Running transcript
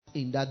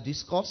in that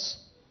discourse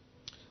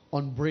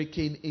on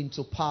breaking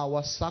into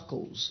power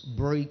circles.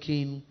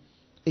 Breaking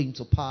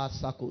into power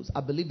circles.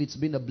 I believe it's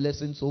been a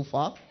blessing so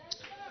far.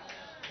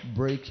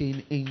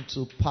 Breaking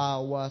into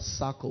power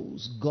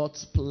circles.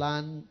 God's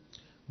plan,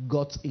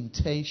 God's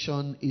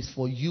intention is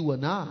for you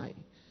and I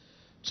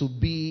to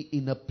be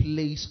in a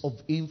place of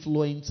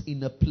influence,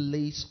 in a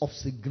place of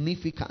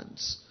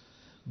significance.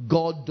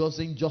 God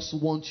doesn't just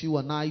want you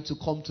and I to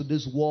come to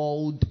this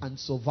world and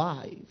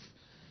survive.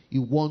 He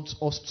wants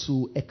us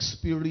to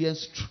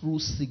experience true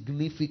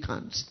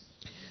significance.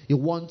 He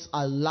wants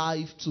our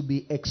life to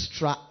be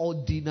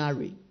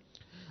extraordinary.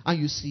 And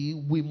you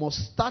see, we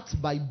must start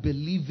by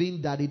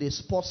believing that it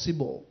is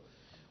possible.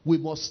 We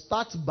must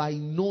start by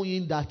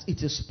knowing that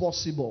it is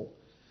possible.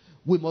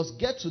 We must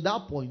get to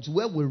that point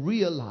where we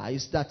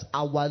realize that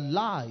our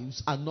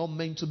lives are not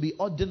meant to be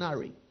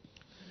ordinary.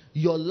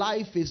 Your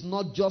life is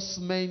not just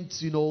meant,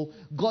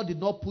 God did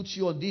not put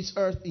you on this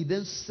earth. He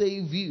didn't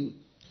save you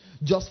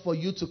just for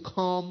you to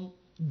come,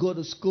 go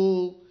to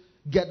school,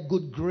 get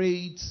good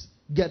grades,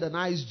 get a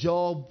nice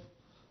job,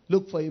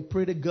 look for a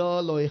pretty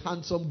girl or a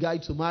handsome guy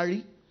to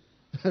marry,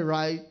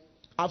 right?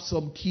 Have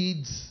some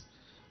kids,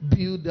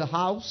 build a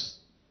house,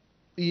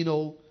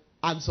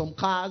 and some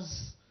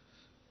cars,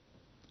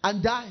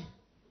 and die.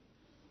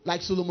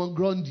 Like Solomon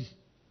Grundy.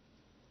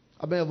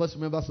 How many of us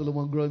remember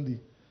Solomon Grundy?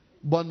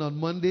 Born on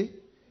Monday,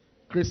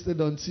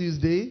 christened on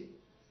Tuesday,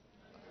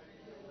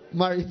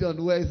 married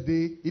on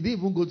Wednesday. He didn't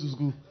even go to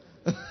school.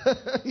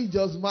 He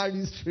just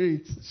married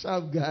straight.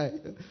 Sharp guy.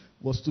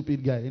 But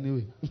stupid guy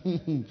anyway.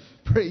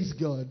 Praise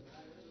God.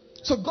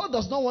 So God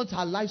does not want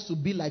our lives to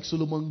be like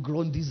Solomon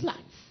Grundy's life.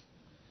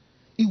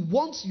 He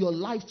wants your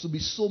life to be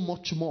so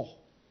much more.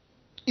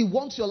 He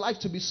wants your life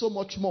to be so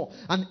much more.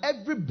 And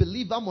every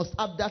believer must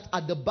have that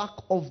at the back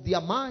of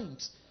their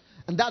minds.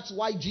 And that's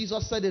why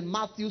Jesus said in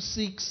Matthew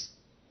 6,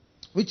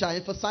 which I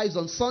emphasized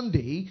on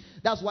Sunday,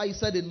 that's why he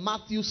said in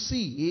Matthew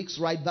 6,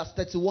 right, verse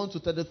 31 to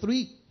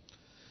 33,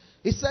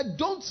 he said,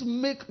 don't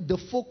make the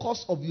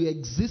focus of your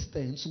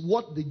existence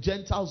what the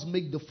Gentiles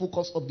make the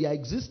focus of their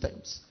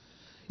existence.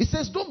 He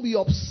says, don't be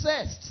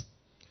obsessed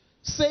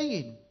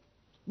saying,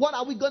 what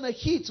are we going to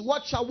eat?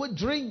 What shall we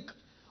drink?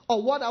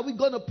 Or what are we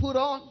going to put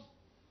on?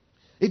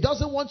 It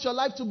doesn't want your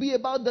life to be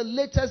about the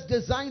latest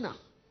designer.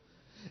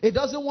 It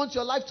doesn't want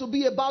your life to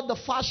be about the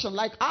fashion.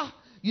 Like,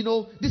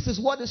 this is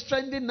what is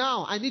trending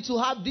now. I need to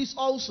have this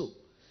also.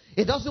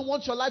 It doesn't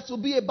want your life to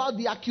be about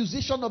the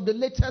acquisition of the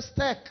latest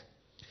tech.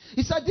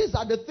 He said these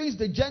are the things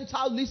the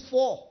Gentile live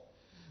for.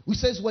 He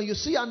says when you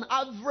see an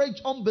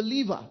average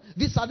unbeliever,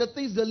 these are the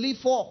things they live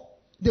for.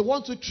 They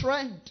want to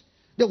trend.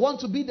 They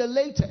want to be the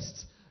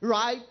latest.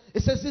 Right?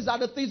 It says these are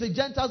the things the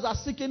Gentiles are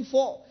seeking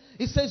for.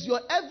 It says your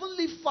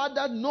heavenly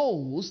Father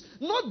knows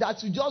not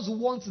that you just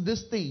want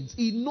these things.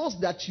 He knows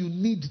that you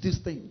need these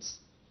things.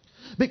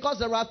 Because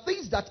there are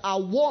things that are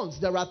wants,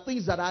 there are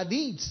things that are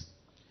needs.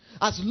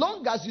 As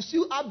long as you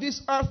still have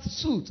this earth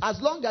suit,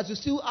 as long as you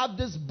still have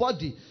this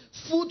body,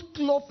 food,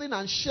 clothing,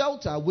 and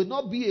shelter will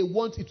not be a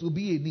want, it will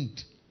be a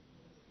need.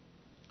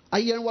 Are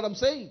you hearing what I'm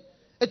saying?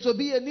 It will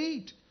be a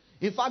need.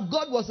 In fact,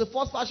 God was the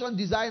first fashion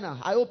designer.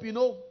 I hope you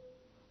know.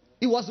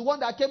 He was the one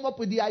that came up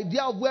with the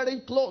idea of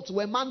wearing clothes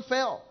when man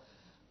fell.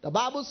 The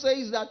Bible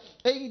says that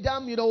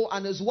Adam,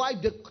 and his wife,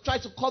 they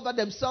tried to cover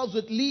themselves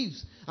with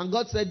leaves. And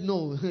God said,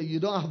 no, you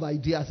don't have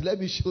ideas. Let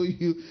me show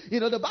you.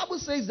 The Bible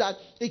says that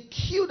he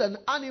killed an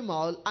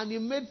animal and he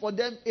made for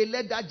them a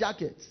leather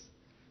jacket.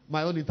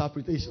 My own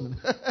interpretation.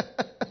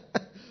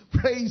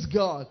 Praise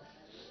God.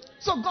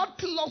 So God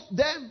clothed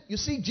them. You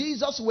see,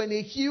 Jesus, when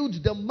he healed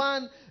the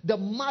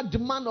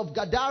madman of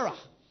Gadara,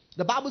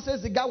 the Bible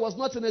says the guy was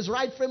not in his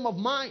right frame of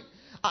mind.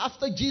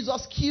 After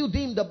Jesus killed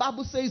him, the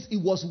Bible says he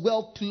was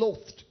well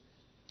clothed.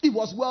 He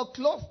was well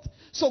clothed.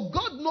 So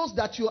God knows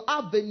that you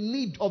have a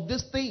need of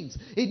these things.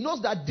 He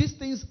knows that these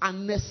things are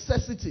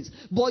necessities.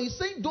 But he's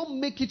saying don't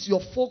make it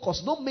your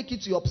focus. Don't make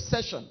it your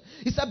obsession.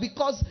 He said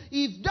because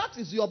if that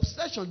is your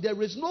obsession,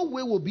 there is no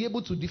way we'll be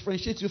able to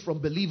differentiate you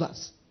from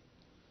believers.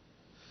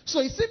 So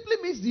it simply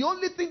means the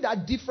only thing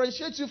that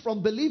differentiates you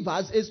from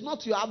believers is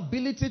not your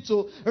ability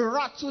to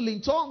rattle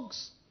in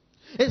tongues.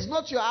 It's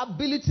not your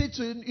ability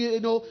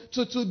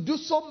to do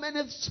so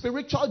many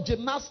spiritual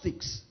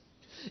gymnastics.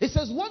 It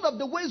says one of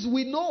the ways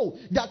we know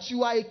that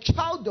you are a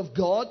child of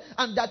God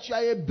and that you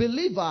are a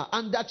believer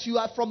and that you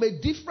are from a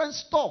different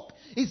stock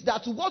is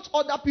that what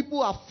other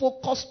people are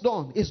focused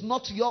on is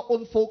not your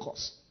own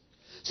focus.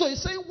 So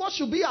he's saying what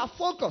should be our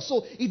focus?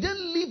 So he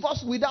didn't leave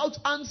us without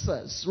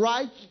answers,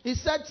 right? He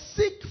said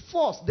seek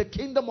first the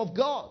kingdom of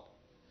God.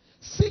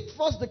 Seek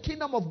first the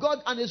kingdom of God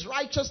and his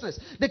righteousness.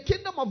 The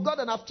kingdom of God,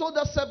 and I've told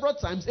us several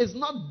times, is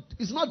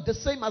not the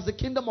same as the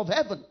kingdom of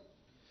heaven.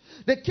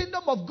 The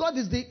kingdom of God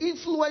is the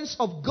influence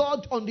of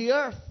God on the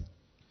earth.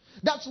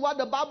 That's why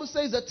the Bible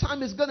says the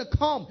time is going to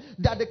come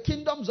that the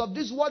kingdoms of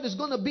this world is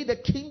going to be the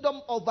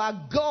kingdom of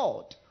our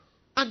God.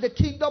 And the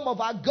kingdom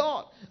of our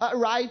God.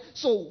 Right?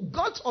 So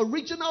God's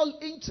original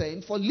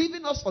intent for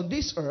leaving us on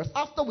this earth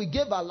after we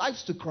gave our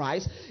lives to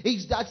Christ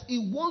is that he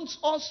wants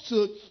us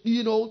to,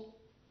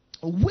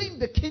 win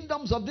the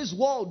kingdoms of this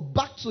world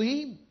back to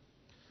him.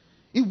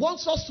 He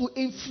wants us to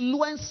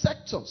influence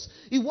sectors.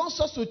 He wants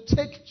us to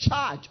take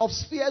charge of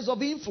spheres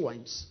of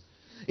influence.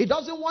 He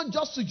doesn't want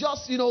us to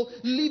just,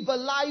 live a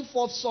life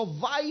of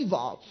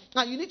survival.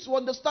 And you need to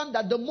understand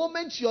that the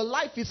moment your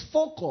life is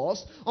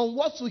focused on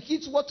what to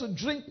eat, what to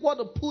drink, what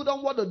to put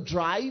on, what to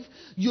drive,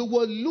 you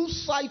will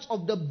lose sight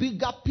of the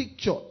bigger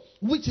picture,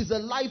 which is a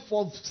life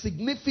of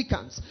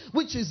significance,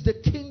 which is the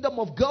kingdom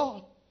of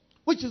God.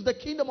 Which is the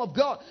kingdom of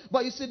God.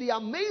 But you see, the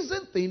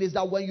amazing thing is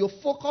that when you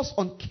focus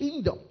on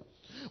kingdom,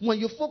 when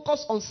you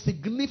focus on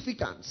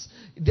significance,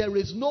 there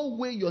is no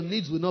way your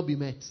needs will not be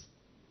met.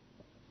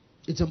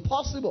 It's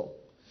impossible.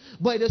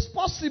 But it is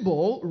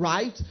possible,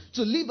 right,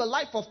 to live a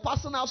life of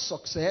personal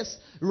success,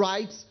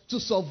 right, to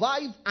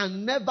survive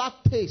and never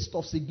taste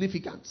of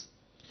significance.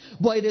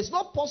 But it is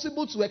not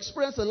possible to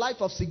experience a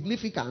life of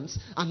significance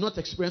and not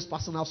experience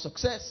personal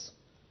success.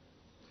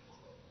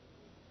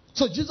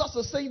 So Jesus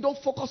is saying, don't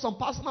focus on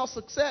personal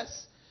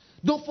success.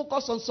 Don't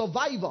focus on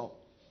survival,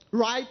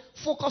 right?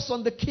 Focus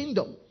on the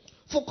kingdom.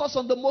 Focus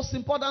on the most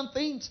important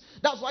things.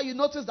 That's why you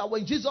notice that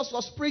when Jesus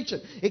was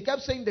preaching, he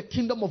kept saying the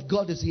kingdom of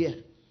God is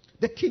here.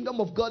 The kingdom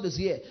of God is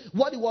here.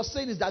 What he was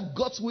saying is that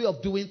God's way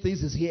of doing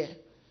things is here.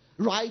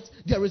 Right?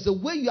 There is a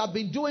way you have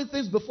been doing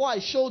things before I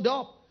showed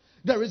up.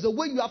 There is a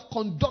way you have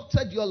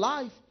conducted your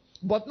life.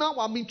 But now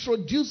I'm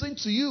introducing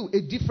to you a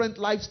different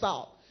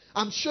lifestyle.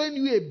 I'm showing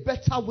you a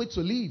better way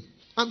to live.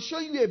 I'm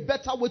showing you a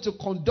better way to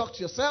conduct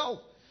yourself.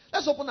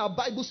 Let's open our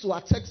Bibles to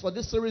our text for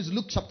this series,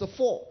 Luke chapter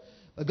 4.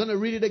 We're going to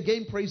read it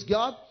again, praise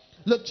God.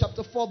 Luke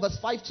chapter 4, verse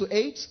 5 to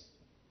 8.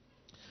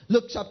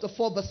 Luke chapter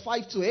 4, verse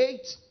 5 to 8.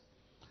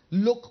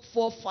 Luke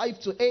 4, 5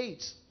 to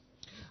 8.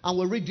 And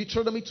we'll read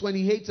Deuteronomy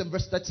 28 and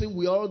verse 13.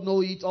 We all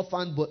know it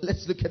offhand, but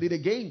let's look at it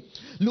again.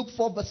 Luke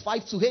 4, verse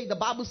 5 to 8. The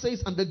Bible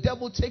says, and the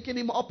devil taking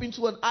him up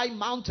into an high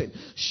mountain,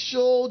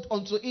 showed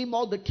unto him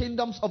all the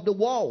kingdoms of the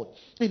world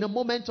in a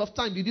moment of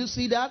time. Did you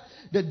see that?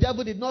 The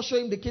devil did not show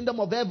him the kingdom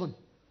of heaven.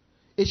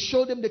 It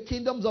showed him the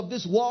kingdoms of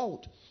this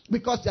world.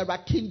 Because there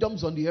are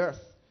kingdoms on the earth.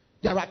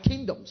 There are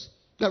kingdoms.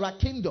 There are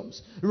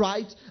kingdoms,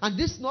 right? And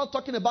this is not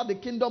talking about the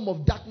kingdom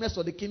of darkness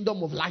or the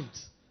kingdom of light.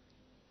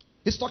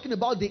 It's talking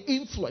about the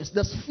influence,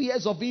 the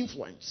spheres of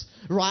influence,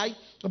 right?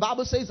 The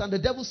Bible says, and the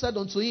devil said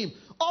unto him,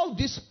 all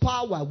this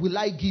power will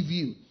I give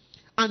you,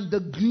 and the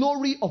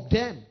glory of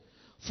them,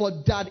 for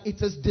that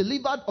it is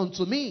delivered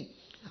unto me,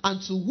 and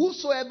to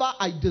whosoever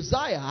I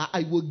desire,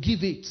 I will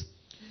give it.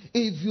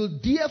 If you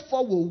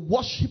therefore will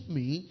worship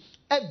me,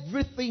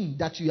 everything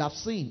that you have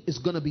seen is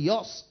going to be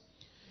yours.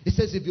 It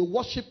says, if you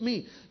worship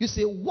me, you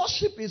say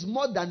worship is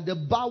more than the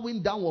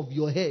bowing down of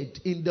your head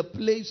in the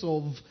place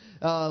of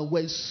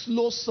when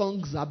slow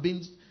songs are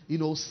being,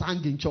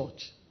 sung in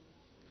church.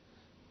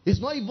 It's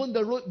not even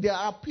there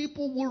are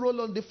people who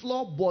roll on the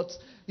floor, but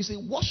you see,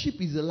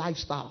 worship is a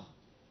lifestyle.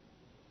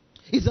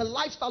 It's a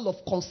lifestyle of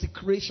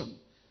consecration.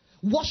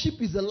 Worship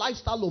is a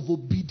lifestyle of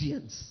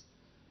obedience.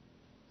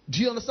 Do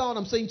you understand what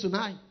I'm saying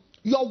tonight?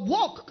 Your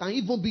work can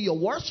even be your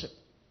worship.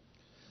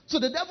 So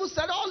the devil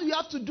said, all you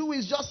have to do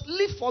is just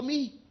live for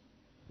me.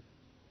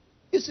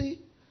 You see,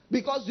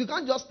 because you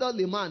can't just tell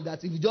a man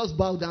that if you just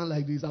bow down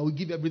like this, I will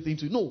give everything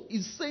to you. No,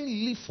 he's saying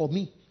live for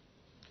me.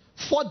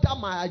 Further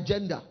my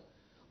agenda.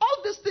 All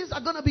these things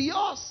are going to be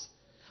yours.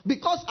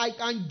 Because I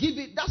can give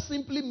it, that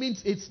simply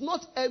means it's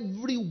not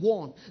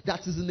everyone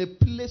that is in a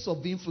place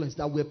of influence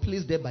that were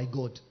placed there by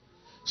God.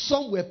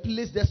 Some were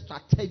placed there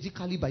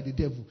strategically by the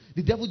devil.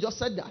 The devil just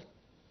said that.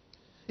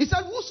 He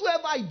said,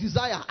 whosoever I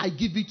desire, I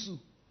give it to.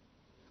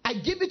 I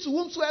give it to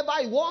whomsoever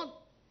I want.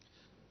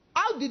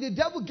 How did the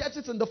devil get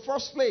it in the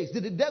first place?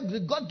 Did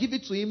God give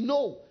it to him?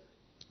 No.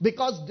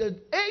 Because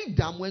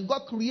Adam, when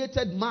God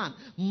created man,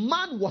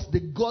 man was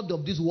the God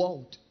of this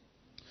world.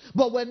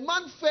 But when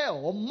man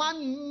fell,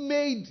 man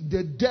made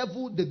the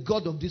devil the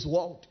God of this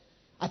world.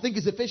 I think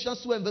it's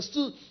Ephesians 2 and verse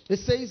 2.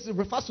 It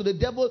refers to the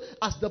devil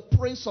as the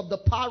prince of the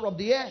power of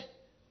the air.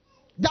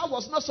 That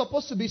was not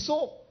supposed to be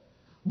so.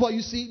 But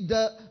you see,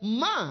 the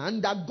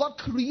man that God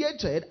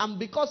created, and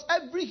because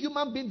every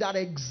human being that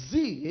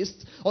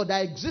exists or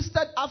that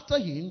existed after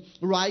him,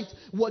 right,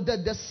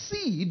 the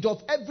seed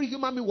of every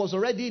human being was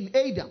already in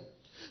Adam.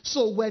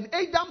 So when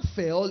Adam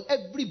fell,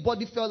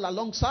 everybody fell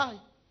alongside.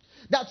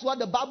 That's why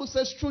the Bible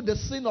says through the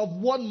sin of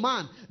one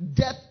man,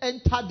 death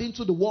entered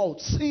into the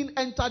world. Sin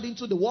entered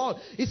into the world.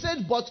 It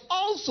said, but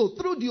also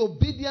through the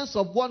obedience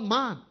of one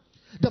man,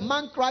 the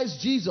man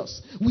Christ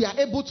Jesus, we are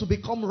able to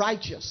become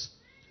righteous.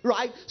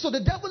 Right? So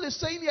the devil is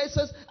saying here, he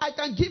says, I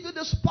can give you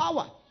this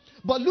power.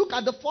 But look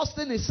at the first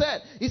thing he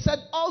said. He said,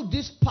 all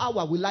this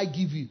power will I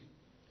give you.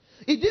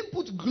 He didn't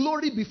put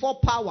glory before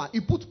power. He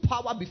put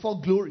power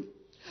before glory.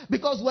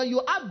 Because when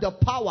you have the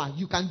power,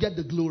 you can get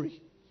the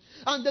glory.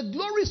 And the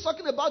glory is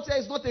talking about here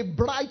is not a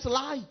bright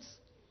light.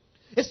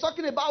 It's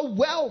talking about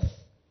wealth.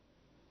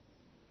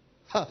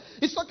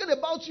 It's talking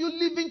about you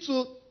living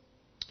to,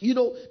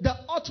 the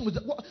ultimate.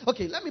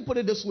 Okay, let me put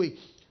it this way.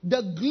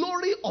 The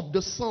glory of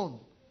the sun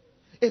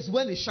is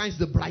when it shines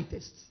the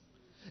brightest.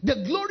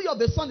 The glory of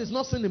the sun is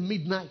not seen in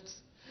midnight.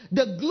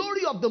 The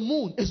glory of the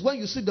moon is when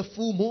you see the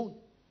full moon.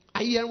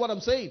 Are you hearing what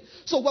I'm saying?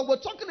 So when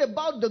we're talking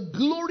about the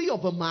glory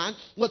of a man,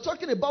 we're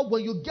talking about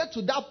when you get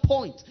to that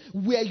point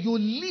where you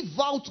live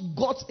out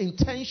God's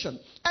intention.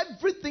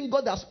 Everything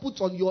God has put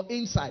on your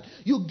inside.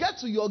 You get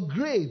to your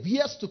grave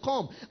years to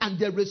come, and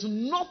there is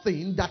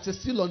nothing that is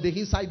still on the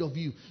inside of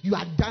you. You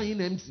are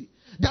dying empty.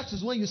 That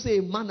is when you say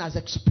a man has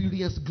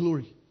experienced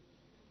glory.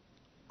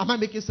 Am I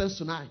making sense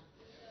tonight?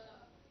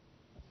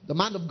 The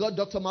man of God,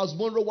 Dr. Miles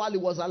Monroe, while he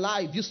was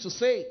alive, used to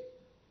say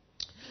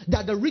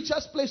that the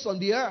richest place on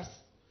the earth,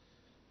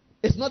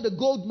 it's not the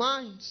gold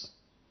mines.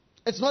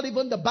 It's not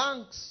even the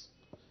banks.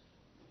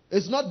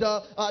 It's not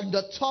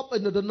the top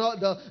and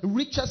the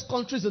richest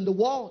countries in the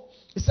world.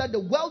 He said the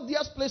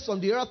wealthiest place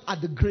on the earth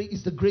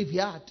is the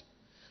graveyard.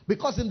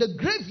 Because in the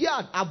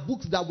graveyard are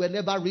books that were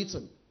never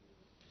written.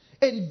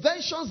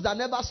 Inventions that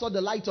never saw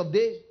the light of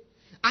day.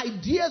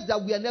 Ideas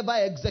that were never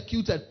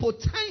executed.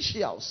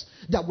 Potentials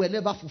that were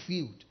never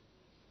fulfilled.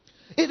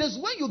 It is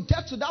when you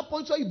get to that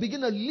point where you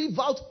begin to live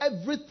out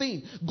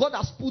everything God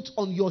has put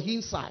on your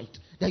inside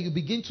that you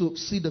begin to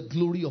see the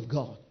glory of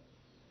God.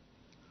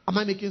 Am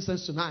I making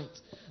sense tonight?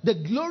 The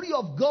glory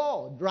of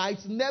God, right,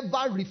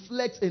 never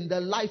reflects in the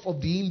life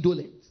of the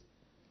indolent.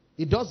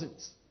 It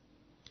doesn't.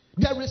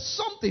 There is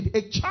something,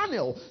 a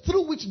channel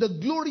through which the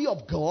glory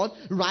of God,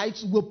 right,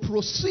 will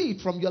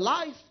proceed from your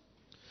life.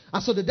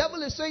 And so the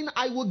devil is saying,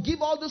 I will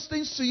give all these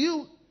things to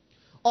you.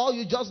 All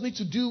you just need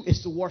to do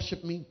is to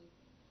worship me.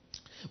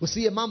 We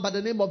see a man by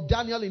the name of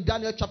Daniel in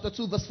Daniel chapter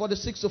 2 verse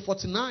 46 to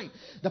 49.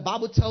 The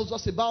Bible tells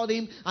us about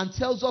him and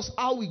tells us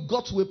how he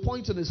got to a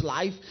point in his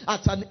life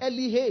at an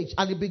early age,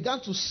 and he began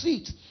to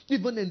sit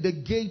even in the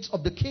gates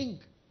of the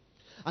king.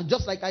 And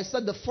just like I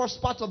said, the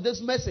first part of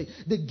this message,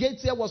 the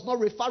gates here was not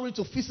referring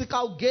to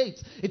physical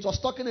gates. It was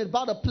talking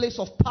about a place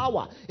of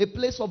power, a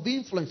place of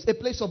influence, a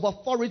place of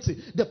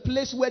authority, the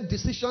place where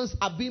decisions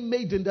are being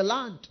made in the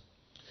land.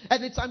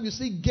 Anytime you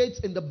see gates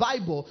in the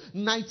Bible,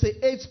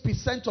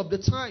 98% of the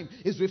time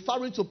is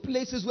referring to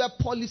places where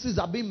policies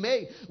are being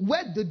made,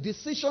 where the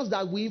decisions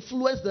that will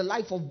influence the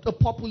life of the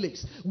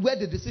populace, where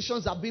the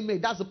decisions are being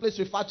made. That's the place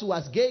referred to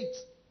as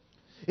gates.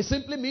 It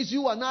simply means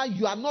you and I,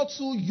 you are not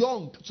too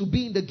young to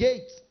be in the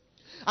gates.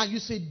 And you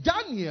see,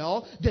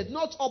 Daniel did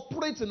not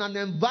operate in an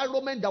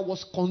environment that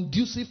was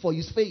conducive for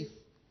his faith.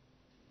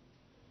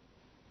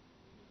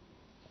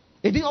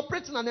 He didn't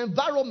operate in an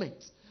environment,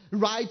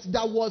 right,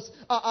 that was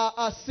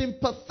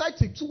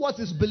sympathetic towards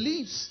his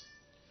beliefs.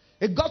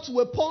 It got to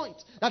a point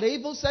that they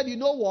even said, you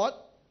know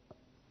what?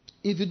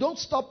 If you don't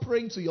stop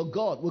praying to your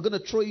God, we're going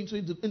to throw you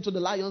into the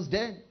lion's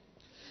den.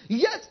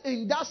 Yet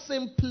in that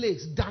same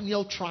place,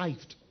 Daniel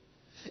thrived.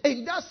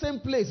 In that same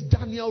place,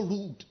 Daniel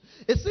ruled.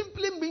 It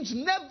simply means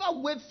never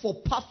wait for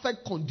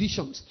perfect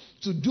conditions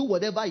to do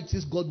whatever it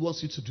is God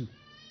wants you to do.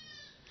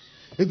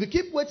 If you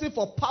keep waiting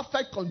for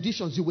perfect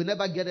conditions, you will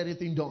never get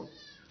anything done.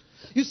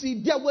 You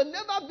see, there will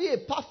never be a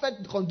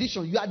perfect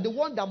condition. You are the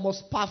one that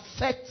must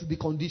perfect the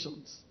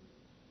conditions.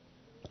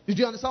 Did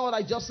you understand what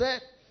I just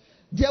said?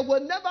 There will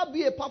never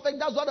be a perfect.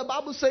 That's what the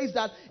Bible says,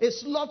 that a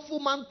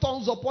slothful man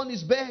turns upon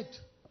his bed.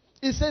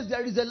 It says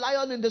there is a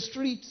lion in the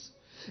streets.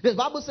 The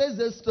Bible says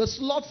the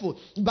slothful,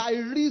 by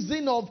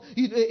reason of,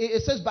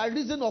 it says by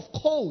reason of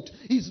cold,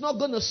 he's not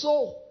going to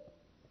sow.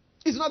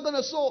 He's not going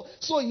to sow.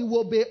 So he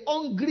will be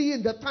hungry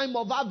in the time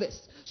of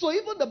harvest. So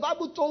even the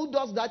Bible told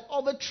us that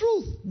of a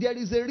truth, there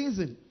is a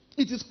reason.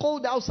 It is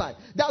cold outside.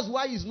 That's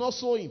why he's not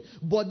sowing.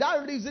 But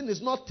that reason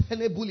is not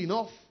tenable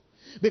enough.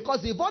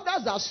 Because if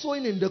others are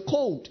sowing in the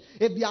cold,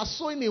 if they are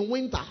sowing in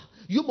winter,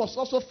 you must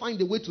also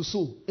find a way to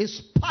sow in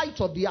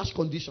spite of the harsh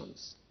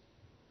conditions.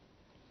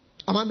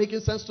 Am I making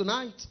sense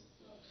tonight?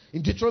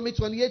 In Deuteronomy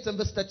 28 and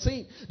verse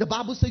 13, the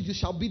Bible says you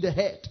shall be the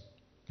head.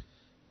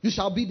 You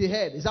shall be the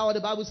head. Is that what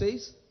the Bible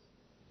says?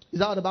 Is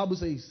that what the Bible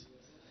says?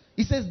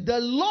 It says the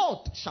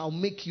Lord shall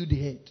make you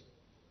the head.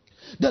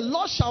 The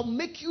Lord shall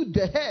make you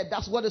the head.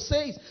 That's what it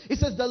says. It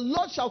says the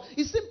Lord shall.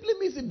 It simply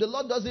means if the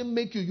Lord doesn't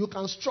make you, you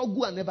can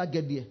struggle and never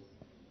get there.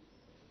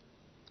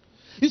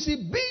 You see,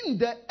 being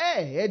the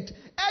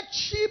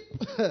headship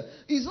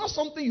is not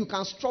something you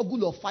can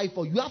struggle or fight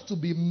for. You have to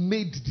be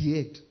made the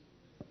head.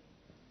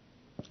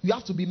 You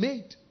have to be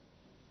made.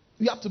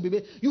 You have to be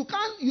made. You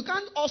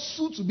can't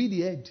hustle to be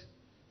the head.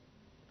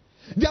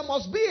 There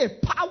must be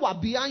a power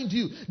behind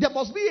you. There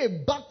must be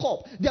a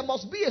backup. There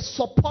must be a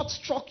support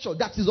structure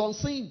that is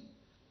unseen.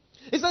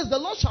 It says the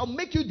Lord shall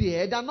make you the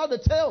head and not the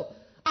tail.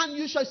 And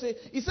you shall say,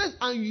 it says,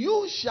 and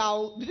you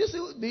shall, did you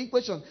see the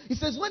equation? It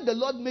says when the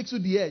Lord makes you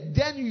the head,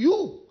 then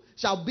you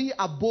shall be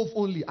above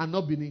only and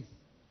not beneath.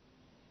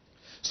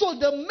 So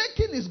the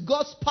making is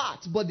God's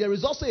part, but there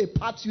is also a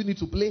part you need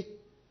to play.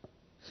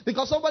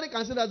 Because somebody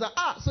can say that,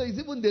 so it's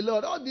even the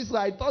Lord. All this,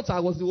 I thought I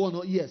was the one.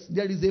 Oh, yes,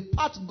 there is a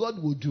part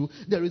God will do.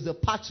 There is a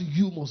part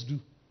you must do.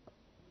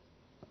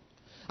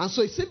 And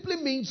so it simply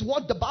means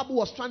what the Bible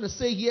was trying to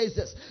say here is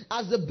this.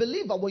 As a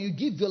believer, when you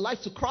give your life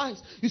to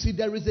Christ, you see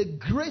there is a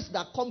grace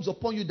that comes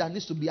upon you that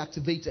needs to be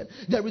activated.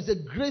 There is a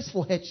grace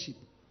for headship.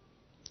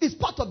 It's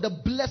part of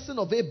the blessing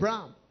of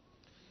Abraham.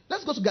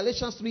 Let's go to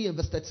Galatians 3 and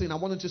verse 13. I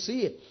want you to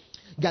see it.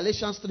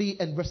 Galatians 3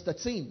 and verse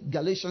 13.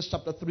 Galatians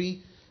chapter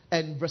 3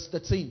 and verse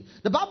 13.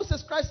 The Bible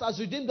says Christ has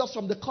redeemed us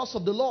from the curse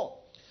of the law,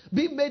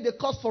 being made a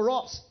curse for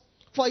us.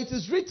 For it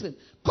is written,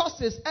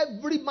 cursed is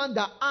every man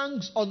that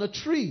hangs on a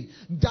tree,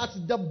 that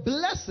the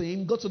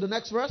blessing, go to the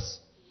next verse,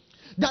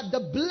 that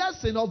the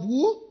blessing of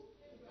who?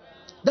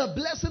 The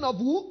blessing of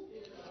who?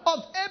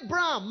 Of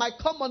Abraham might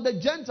come on the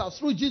Gentiles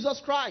through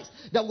Jesus Christ,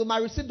 that we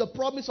might receive the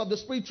promise of the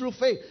Spirit through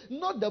faith.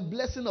 Not the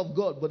blessing of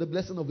God, but the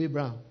blessing of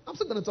Abraham. I'm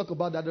still going to talk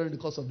about that during the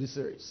course of this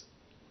series.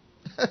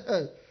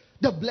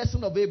 The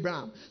blessing of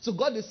Abraham. So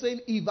God is saying,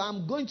 if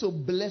I'm going to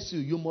bless you,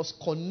 you must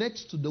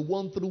connect to the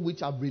one through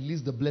which I've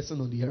released the blessing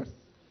on the earth.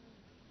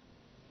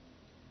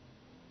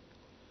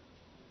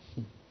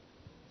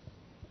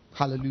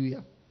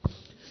 Hallelujah.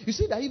 You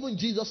see that even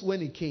Jesus,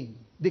 when he came,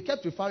 they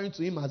kept referring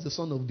to him as the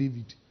son of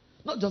David.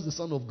 Not just the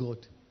son of God.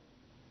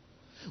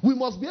 We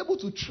must be able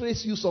to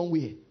trace you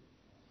somewhere.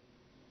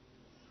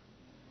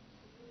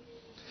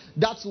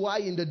 That's why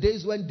in the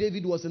days when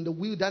David was in the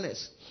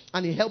wilderness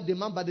and he helped a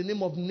man by the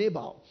name of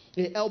Nabal,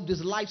 he helped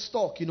his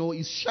livestock,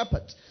 his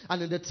shepherd.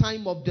 And in the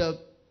time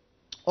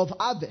of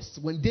harvest,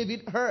 when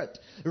David heard,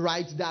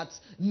 right, that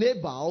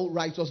Nabal,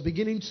 right, was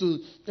beginning to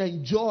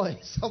enjoy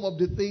some of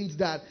the things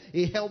that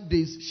he helped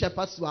these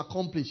shepherds to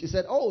accomplish, he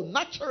said, oh,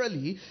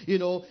 naturally,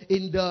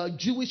 in the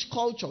Jewish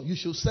culture, you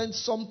should send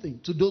something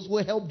to those who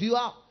helped you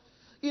out.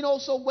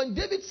 So when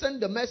David sent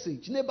the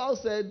message, Nabal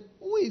said,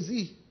 who is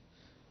he?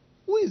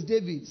 Who is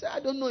David? He said, I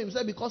don't know him. He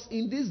said, because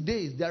in these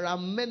days, there are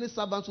many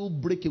servants who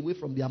break away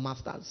from their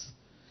masters.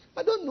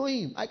 I don't know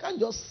him. I can't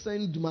just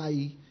send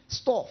my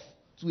stuff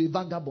to a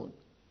vagabond.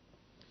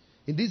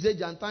 In this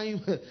age and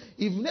time,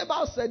 if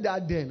Nabal said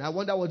that then, I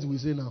wonder what he will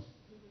say now.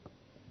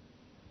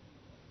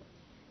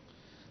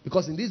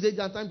 Because in this age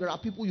and time, there are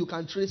people you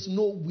can trace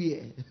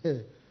nowhere.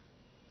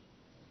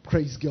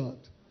 Praise God.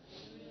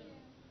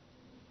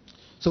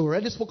 So we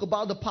already spoke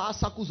about the power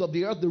circles of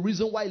the earth. The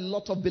reason why a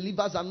lot of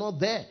believers are not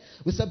there.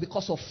 We said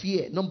because of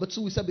fear. Number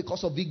 2, we said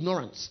because of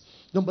ignorance.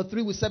 Number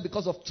 3, we said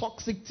because of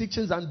toxic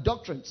teachings and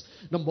doctrines.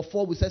 Number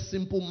 4, we said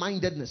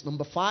simple-mindedness.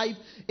 Number 5,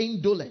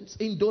 indolence.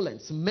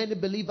 Indolence. Many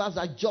believers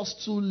are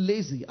just too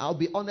lazy. I'll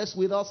be honest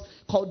with us.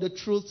 Call the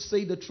truth,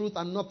 say the truth,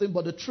 and nothing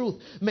but the truth.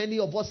 Many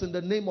of us, in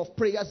the name of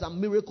prayers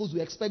and miracles,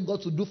 we expect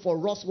God to do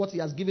for us what he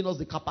has given us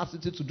the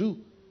capacity to do.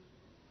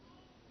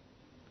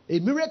 A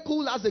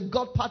miracle has a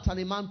God part and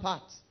a man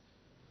part.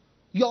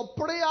 Your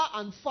prayer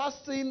and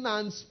fasting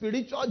and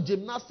spiritual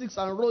gymnastics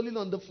and rolling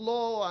on the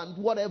floor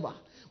and whatever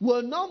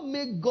will not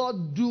make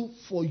God do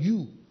for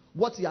you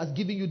what he has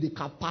given you the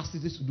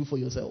capacity to do for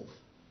yourself.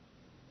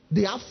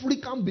 The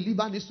African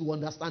believer needs to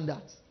understand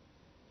that.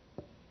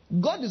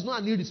 God is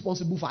not an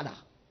irresponsible father.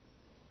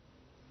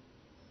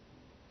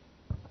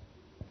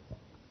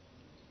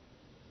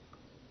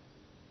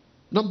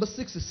 Number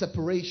 6 is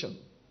separation.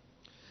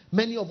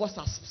 Many of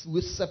us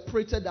we've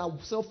separated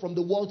ourselves from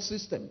the world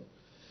system.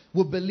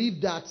 We believe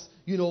that,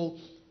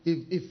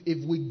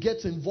 if we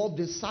get involved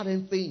in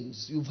certain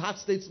things, you've had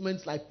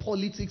statements like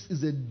politics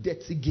is a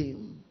dirty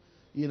game.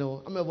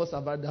 How many of us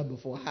have heard that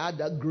before? I had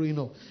that growing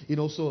up.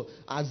 So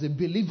as a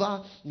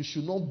believer, you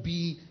should not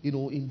be,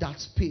 in that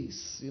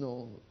space,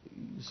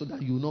 so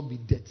that you will not be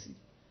dirty.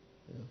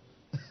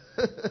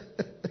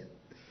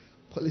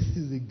 Politics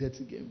is a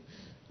dirty game.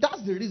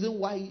 That's the reason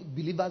why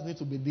believers need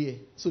to be there,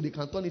 so they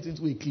can turn it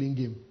into a clean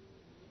game.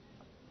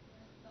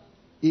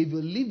 If you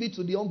leave it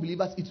to the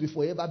unbelievers, it will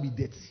forever be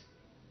dirty.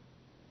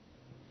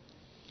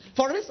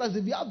 For instance,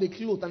 if you have a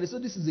cloth and they say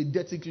this is a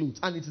dirty cloth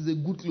and it is a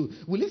good cloth,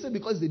 will you say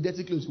because it's a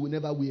dirty cloth you will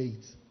never wear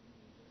it?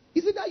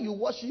 Is it that you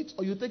wash it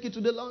or you take it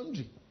to the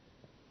laundry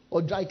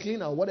or dry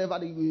cleaner or whatever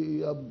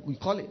we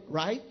call it,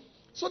 right?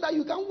 So that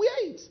you can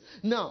wear it.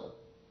 Now,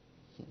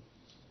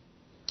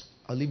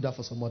 I'll leave that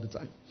for some other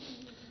time.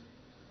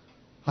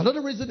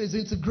 Another reason is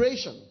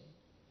integration.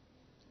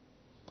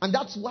 And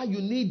that's why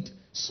you need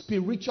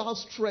spiritual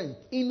strength,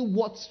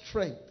 inward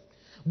strength,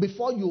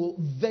 before you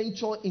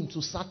venture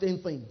into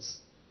certain things.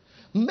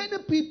 Many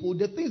people,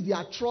 the things they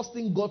are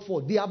trusting God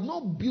for, they have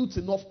not built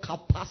enough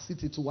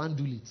capacity to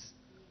handle it.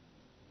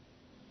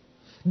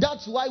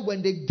 That's why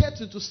when they get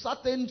into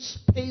certain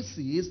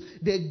spaces,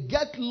 they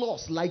get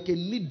lost like a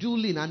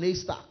needle in an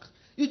haystack.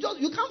 You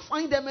can't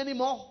find them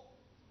anymore.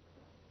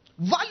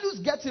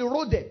 Values get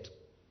eroded.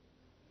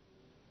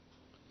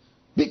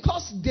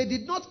 Because they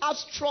did not have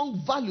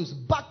strong values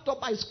backed up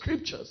by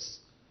scriptures.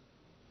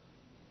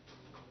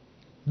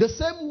 The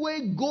same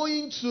way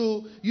going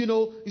to,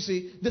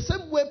 the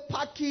same way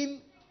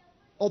parking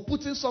or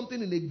putting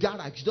something in a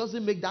garage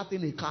doesn't make that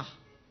thing a car.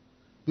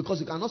 Because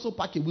you can also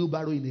park a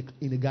wheelbarrow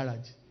in a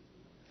garage.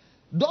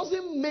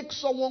 Doesn't make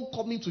someone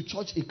coming to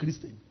church a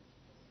Christian.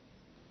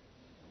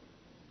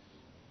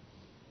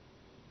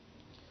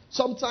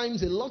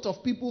 Sometimes a lot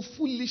of people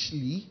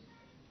foolishly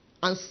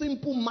and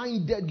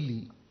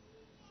simple-mindedly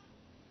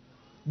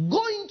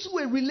go into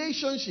a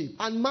relationship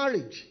and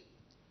marriage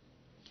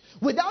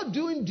without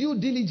doing due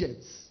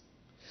diligence,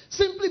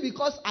 simply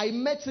because I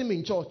met him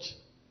in church.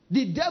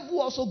 The devil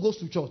also goes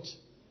to church.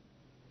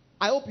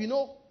 I hope you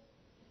know.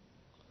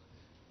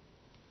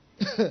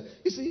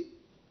 You see,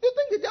 you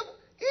think the devil,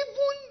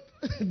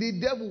 even the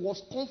devil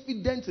was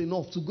confident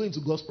enough to go into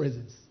God's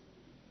presence.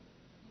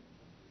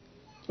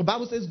 The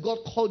Bible says God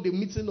called the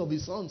meeting of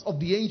his sons, of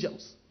the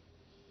angels.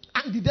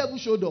 And the devil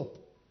showed up.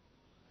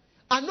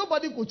 And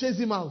nobody could chase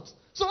him out.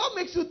 So what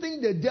makes you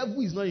think the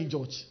devil is not in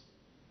church?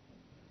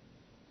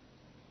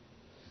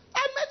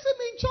 I met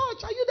him in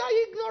church. Are you that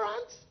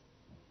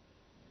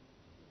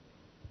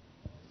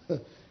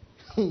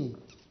ignorant?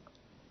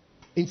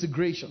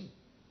 Integration.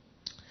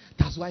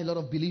 That's why a lot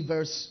of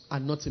believers are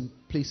not in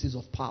places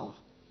of power,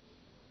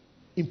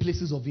 in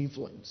places of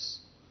influence.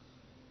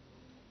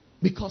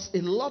 Because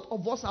a lot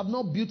of us have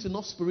not built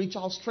enough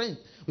spiritual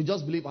strength. We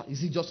just believe,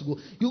 is it just to go?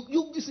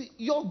 You see,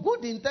 your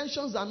good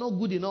intentions are not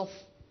good enough.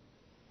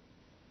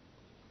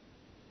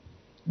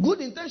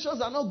 Good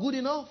intentions are not good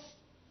enough.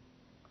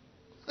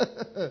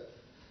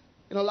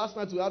 Last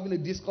night we were having a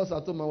discourse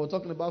at home and we were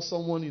talking about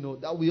someone,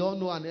 that we all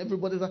know, and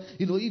everybody's like,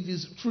 if he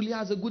truly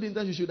has a good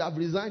intention, he should have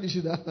resigned. He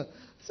should have.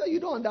 So you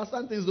don't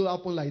understand, things don't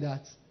happen like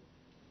that.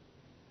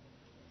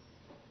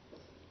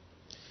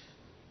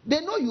 They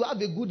know you have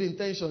a good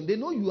intention. They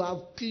know you have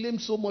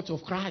claimed so much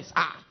of Christ.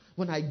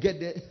 When I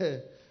get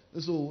there.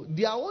 So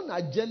their own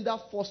agenda,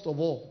 first of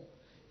all,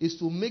 is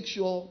to make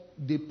sure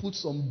they put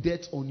some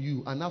debt on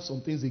you and have some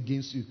things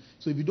against you.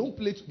 So if you don't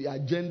play to the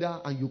agenda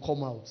and you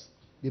come out,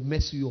 they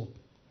mess you up.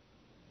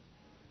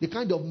 The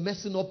kind of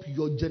messing up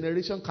your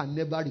generation can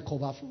never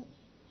recover from.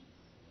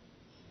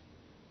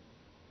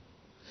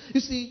 You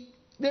see,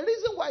 the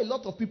reason why a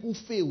lot of people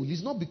fail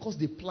is not because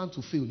they plan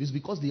to fail. It's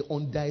because they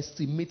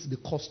underestimate the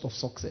cost of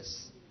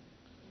success.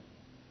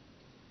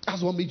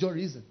 That's one major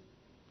reason.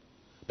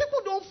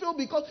 People don't fail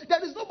because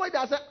there is nobody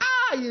that says,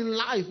 in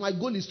life, my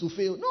goal is to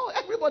fail. No,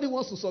 everybody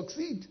wants to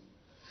succeed.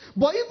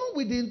 But even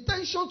with the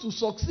intention to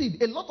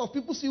succeed, a lot of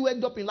people still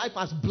end up in life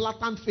as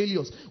blatant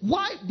failures.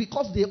 Why?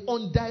 Because they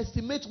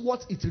underestimate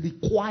what it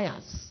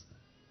requires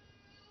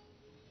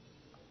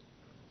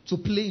to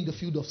play in the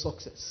field of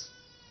success.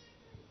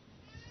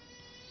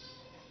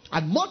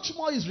 And much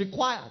more is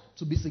required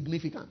to be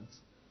significant.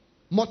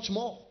 Much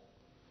more.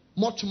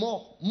 Much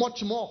more.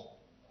 Much more.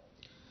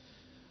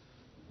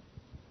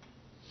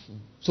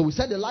 So we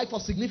said the life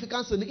of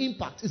significance and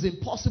impact is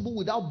impossible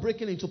without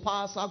breaking into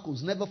power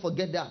circles. Never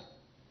forget that.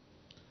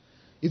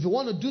 If you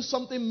want to do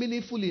something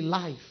meaningful in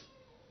life,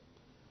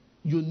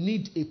 you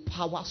need a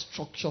power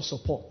structure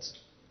support.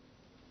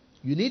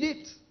 You need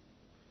it.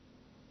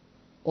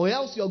 Or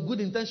else your good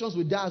intentions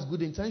will die as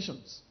good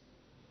intentions.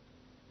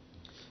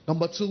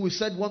 Number 2, we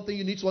said one thing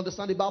you need to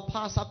understand about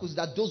power circles is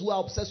that those who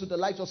are obsessed with the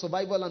life of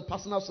survival and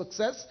personal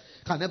success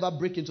can never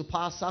break into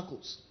power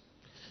circles.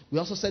 We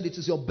also said it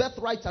is your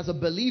birthright as a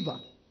believer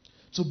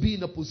to be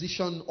in a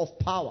position of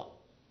power.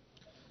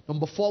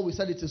 Number 4, we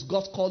said it is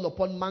God's call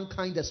upon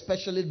mankind,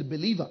 especially the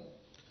believer,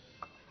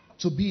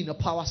 to be in a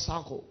power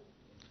circle.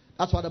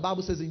 That's what the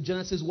Bible says in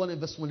Genesis 1 and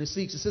verse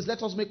 26. It says,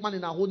 let us make man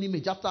in our own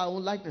image, after our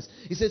own likeness.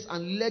 It says,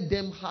 and let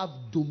them have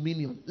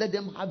dominion. Let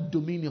them have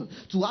dominion.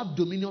 To have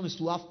dominion is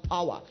to have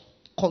power,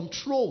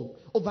 control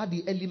over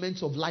the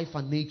elements of life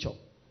and nature.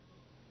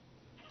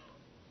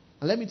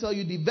 And let me tell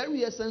you, the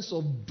very essence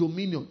of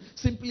dominion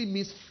simply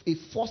means a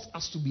force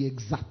has to be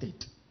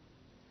exerted.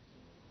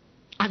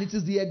 And it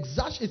is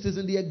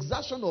in the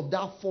exertion of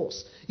that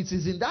force. It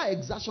is in that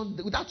exertion,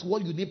 that's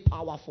what you need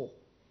power for.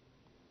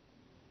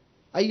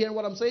 Are you hearing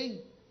what I'm saying?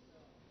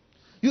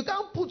 You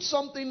can't put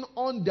something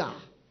under,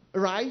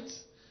 right?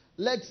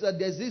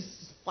 There's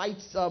this fight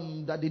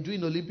that they do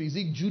in Olympics,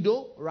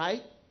 judo,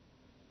 right?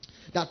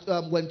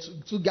 That when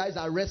two guys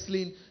are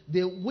wrestling,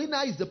 the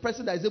winner is the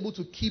person that is able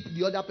to keep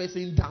the other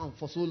person down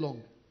for so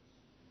long.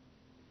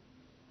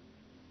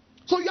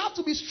 So you have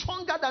to be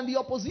stronger than the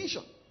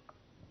opposition.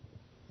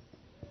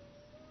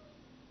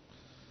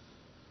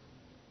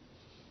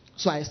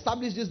 So I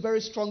established this very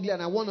strongly,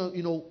 and I want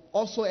to,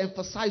 also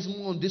emphasize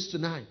more on this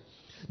tonight.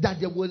 That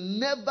there will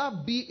never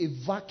be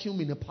a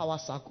vacuum in a power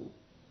circle.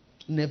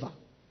 Never.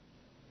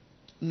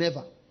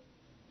 Never.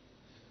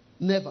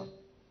 Never.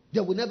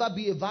 There will never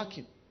be a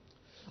vacuum.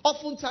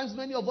 Oftentimes,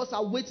 many of us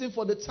are waiting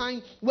for the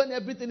time when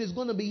everything is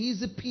going to be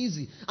easy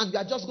peasy, and we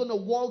are just going to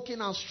walk in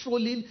and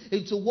strolling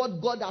into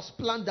what God has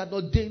planned and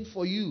ordained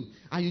for you.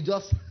 And you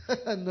just,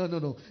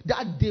 no.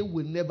 That day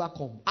will never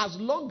come. As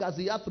long as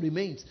the earth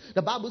remains.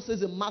 The Bible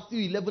says in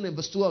Matthew 11 and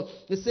verse 12,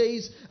 it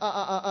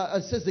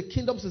says the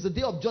kingdom, since the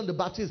day of John the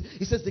Baptist,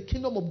 it says the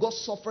kingdom of God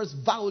suffers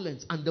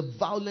violence, and the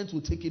violent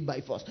will take it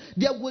by force.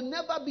 There will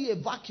never be a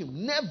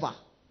vacuum. Never.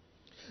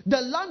 The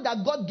land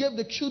that God gave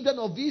the children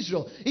of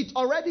Israel, it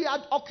already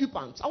had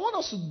occupants. I want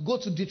us to go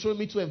to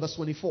Deuteronomy 2 and verse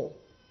 24.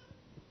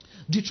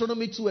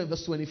 Deuteronomy 2 and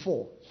verse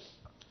 24.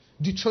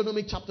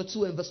 Deuteronomy chapter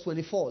 2 and verse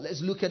 24.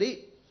 Let's look at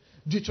it.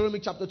 Deuteronomy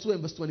chapter 2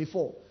 and verse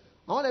 24.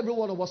 I want every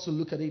one of us to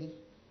look at it.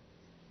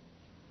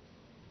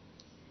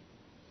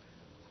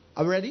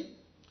 Are we ready?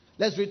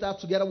 Let's read that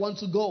together. 1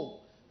 to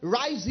go.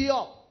 Rise ye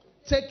up,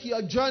 take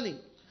your journey,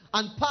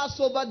 and pass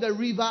over the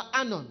river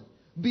Arnon.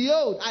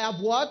 Behold, I have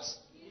what?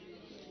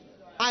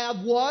 I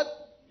have what?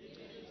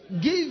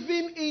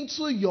 Giving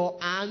into your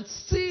hand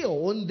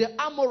Sihon, the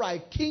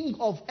Amorite, king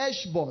of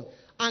Heshbon,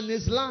 and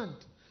his land.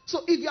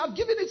 So if you have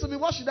given it to me,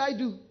 what should I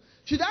do?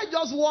 Should I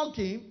just walk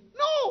in?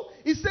 No.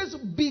 It says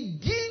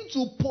begin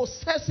to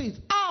possess it.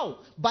 How?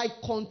 By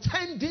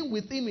contending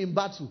with him in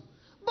battle.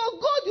 But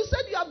God, you said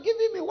you have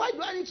given me. Why do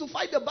I need to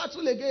fight the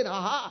battle again?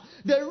 Aha.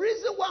 The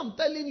reason why I'm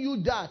telling you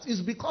that is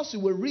because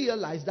you will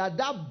realize that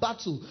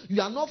battle,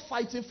 you are not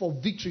fighting for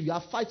victory. You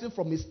are fighting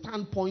from a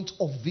standpoint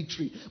of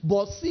victory.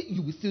 But see,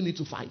 you will still need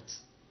to fight.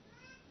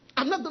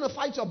 I'm not going to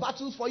fight your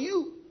battles for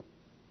you.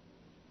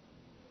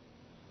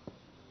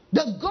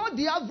 The God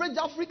the average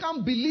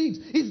African believes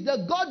is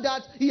the God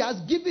that he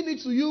has given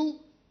it to you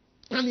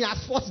and he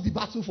has fought the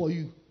battle for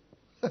you.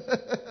 He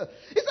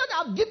said,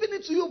 I've given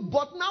it to you,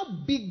 but now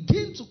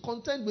begin to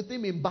contend with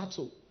him in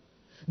battle.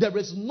 There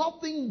is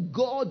nothing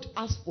God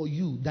has for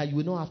you that you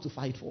will not have to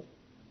fight for.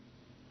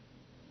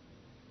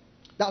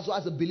 That's why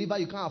as a believer,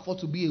 you can't afford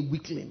to be a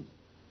weakling.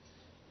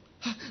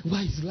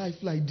 Why is life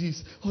like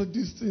this? All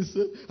these things,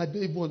 I don't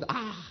even want.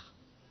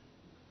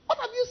 What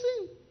have you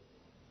seen?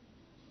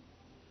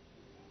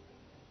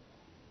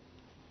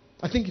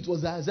 I think it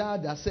was Isaiah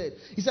that said,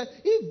 he said,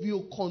 if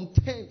you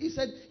contend, he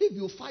said, if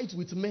you fight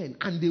with men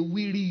and they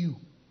weary you,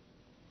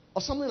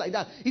 or something like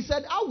that, he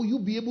said, how will you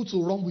be able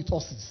to run with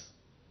horses?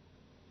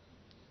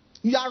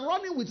 You are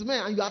running with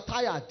men and you are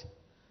tired.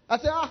 I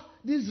said,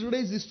 this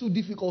race is too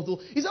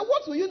difficult. He said,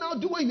 what will you now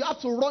do when you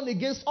have to run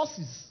against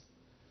horses?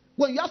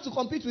 When you have to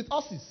compete with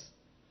horses?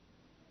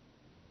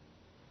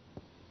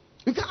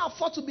 You can't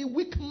afford to be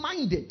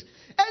weak-minded.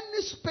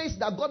 Any space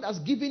that God has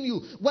given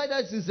you, whether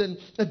it is in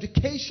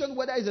education,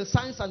 whether it's in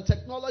science and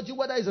technology,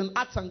 whether it's in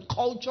arts and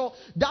culture,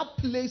 that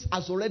place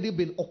has already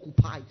been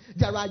occupied.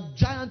 There are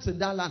giants in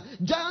that land.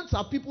 Giants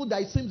are people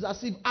that it seems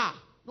as if,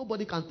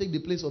 nobody can take the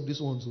place of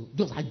these ones.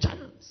 Those are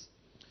giants.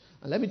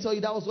 And let me tell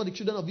you, that was what the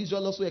children of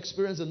Israel also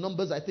experienced in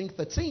Numbers, I think,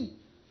 13,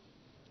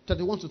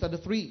 31 to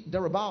 33,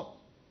 thereabout.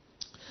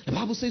 The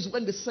Bible says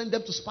when they sent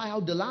them to spy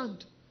out the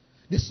land,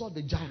 they saw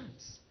the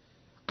giants.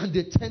 And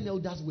the 10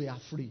 elders were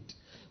afraid.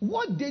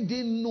 What they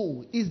didn't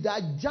know is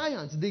that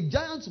the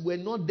giants were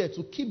not there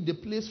to keep the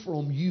place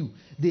from you.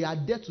 They are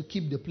there to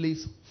keep the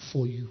place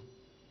for you.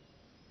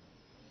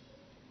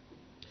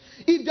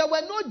 If there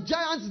were no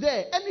giants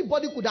there,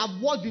 anybody could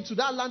have walked into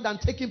that land and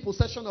taken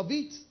possession of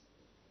it.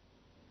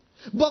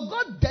 But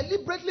God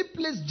deliberately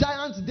placed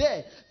giants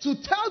there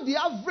to tell the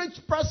average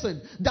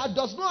person that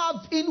does not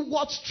have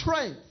inward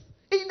strength,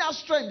 inner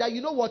strength, that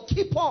you know what,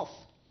 keep off,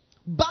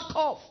 back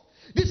off.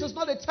 This is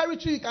not a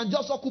territory you can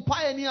just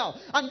occupy anyhow.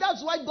 And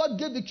that's why God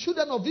gave the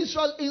children of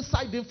Israel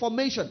inside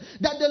information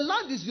that the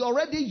land is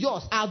already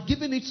yours. I've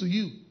given it to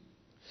you.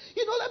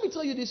 You know, let me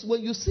tell you this.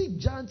 When you see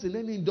giants in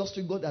any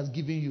industry God has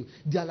given you,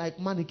 they are like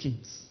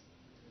mannequins.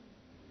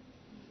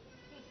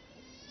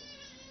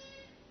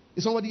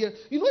 Is somebody here?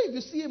 You know, if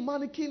you see a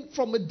mannequin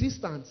from a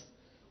distance,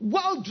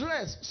 well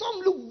dressed, some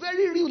look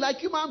very real like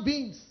human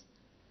beings.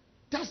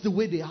 That's the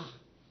way they are.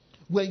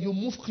 When you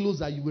move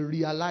closer, you will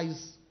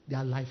realize they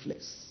are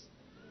lifeless.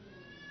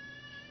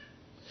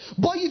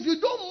 But if you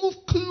don't move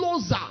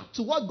closer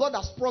to what God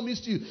has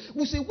promised you,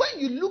 we say when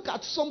you look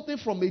at something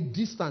from a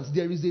distance,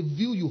 there is a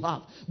view you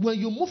have. When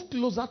you move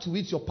closer to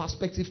it, your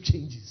perspective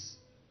changes.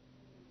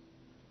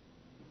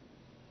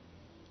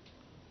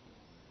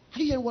 Are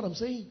you hearing what I'm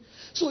saying?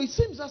 So it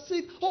seems as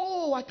if,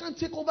 I can't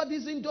take over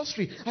this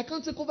industry. I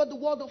can't take over the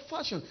world of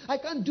fashion. I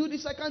can't do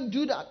this. I can't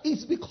do that.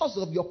 It's because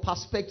of your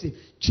perspective.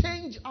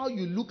 Change how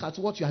you look at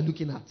what you are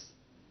looking at.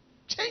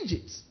 Change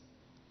it.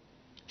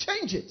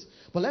 Change it.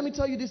 But let me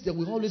tell you this, there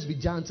will always be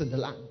giants in the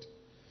land.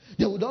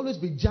 There would always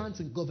be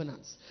giants in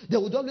governance. There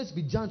would always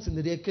be giants in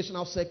the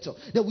educational sector.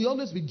 There will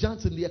always be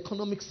giants in the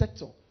economic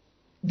sector.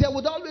 There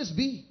would always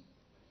be.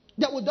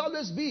 There would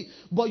always be.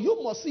 But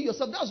you must see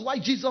yourself. That's why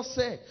Jesus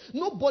said,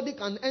 nobody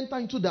can enter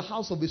into the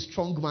house of a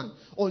strong man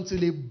until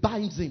he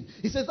binds him.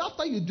 He says,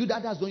 after you do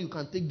that, that's when you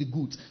can take the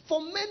goods. For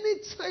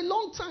a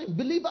long time,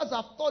 believers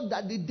have thought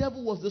that the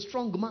devil was the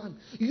strong man.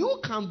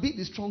 You can be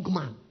the strong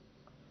man.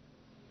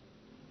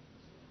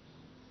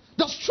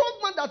 The strong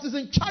man that is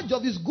in charge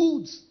of his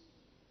goods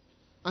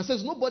and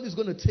says nobody's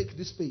going to take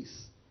this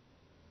space.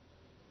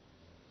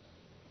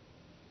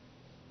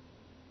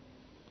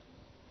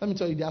 Let me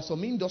tell you, there are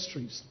some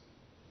industries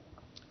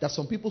that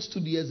some people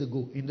stood years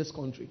ago in this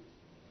country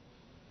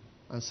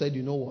and said,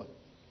 you know what?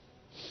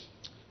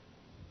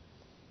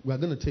 We are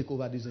going to take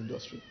over this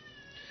industry.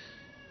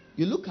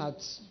 You look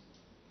at,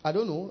 I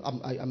don't know,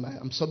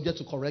 I'm subject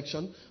to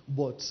correction,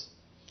 but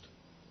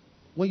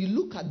when you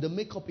look at the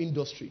makeup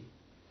industry,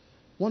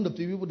 one of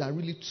the people that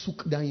really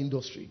took that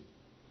industry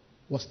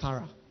was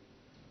Tara.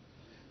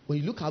 When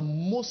you look at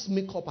most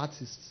makeup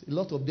artists, a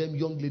lot of them,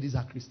 young ladies,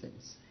 are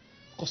Christians.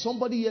 Because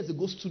somebody years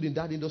ago stood in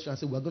that industry and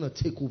said, we're going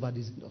to take over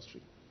this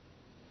industry.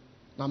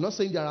 Now, I'm not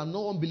saying there are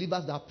no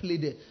unbelievers that play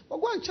there. But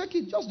go and check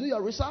it. Just do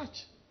your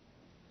research.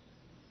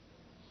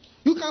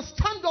 You can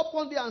stand up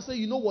one day and say,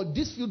 you know what,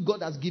 this field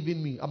God has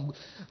given me.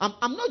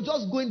 I'm not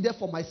just going there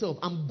for myself.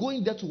 I'm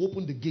going there to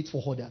open the gate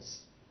for others.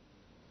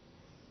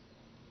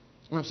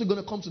 And I'm still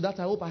going to come to that.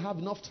 I hope I have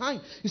enough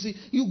time. You see,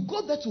 you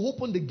go there to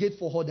open the gate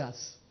for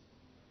others.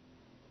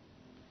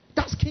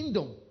 That's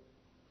kingdom.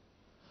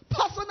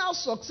 Personal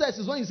success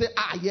is when you say,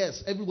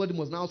 yes, everybody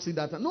must now see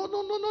that.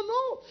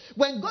 No.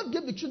 When God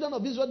gave the children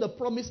of Israel the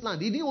promised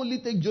land, He didn't only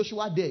take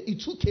Joshua there. He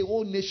took a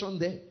whole nation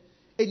there.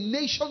 A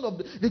nation of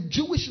the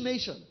Jewish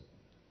nation.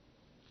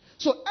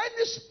 So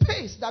any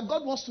space that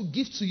God wants to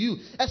give to you,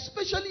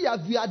 especially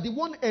if you are the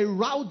one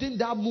heralding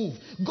that move,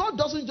 God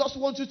doesn't just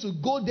want you to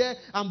go there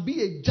and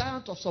be a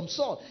giant of some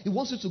sort. He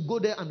wants you to go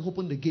there and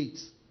open the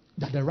gates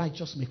that the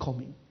righteous may come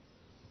in.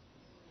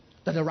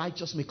 That the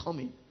righteous may come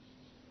in.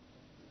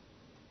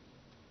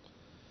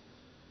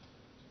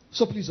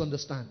 So please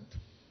understand,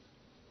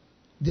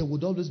 there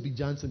would always be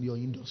giants in your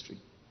industry.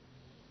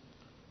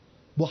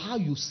 But how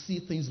you see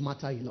things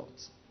matter a lot.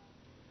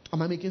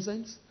 Am I making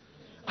sense?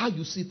 How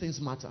you see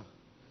things matter.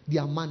 They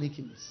are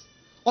mannequins.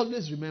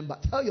 Always remember.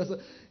 Tell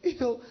yourself,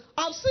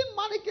 I've seen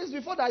mannequins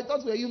before that I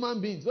thought were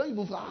human beings. When you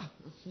move,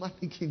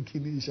 mannequin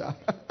Kinisha.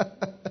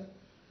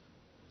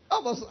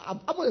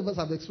 How many of us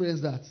have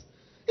experienced that?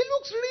 It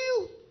looks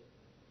real.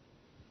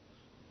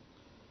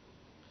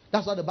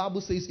 That's why the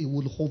Bible says it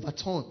will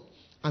overturn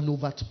and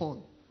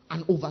overturn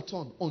and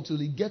overturn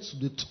until it gets to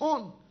the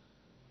turn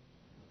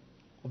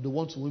of the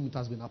one to whom it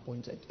has been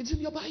appointed. It's in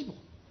your Bible.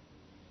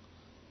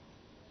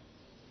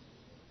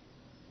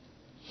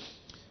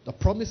 The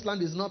promised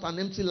land is not an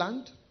empty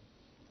land.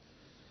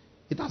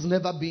 It has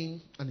never been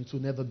and it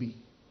will never be.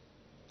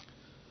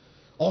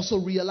 Also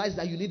realize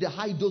that you need a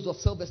high dose of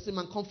self-esteem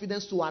and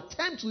confidence to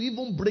attempt to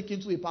even break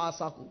into a power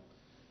circle.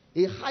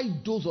 A high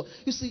dose of...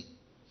 You see,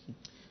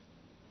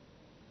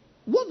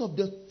 one of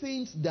the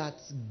things that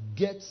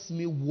gets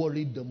me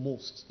worried the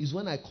most is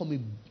when I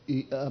come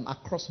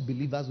across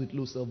believers with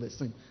low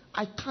self-esteem.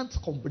 I can't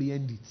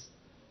comprehend it.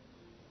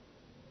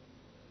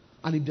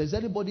 And if there's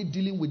anybody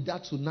dealing with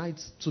that tonight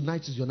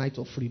is your night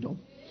of freedom.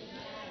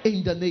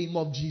 In the name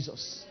of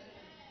Jesus.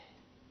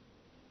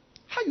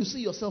 How you see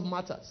yourself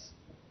matters.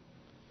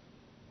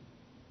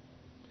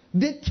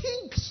 The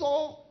king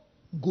saw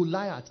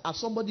Goliath as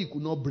somebody he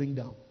could not bring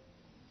down.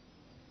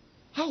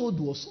 How old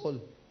was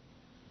Saul?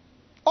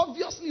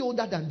 Obviously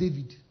older than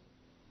David.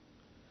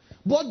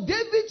 But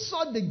David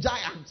saw the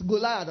giant,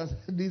 Goliath, and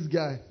said, this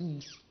guy.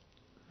 He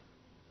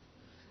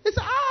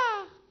said,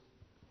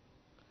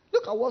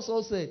 look at what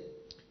Saul said.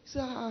 He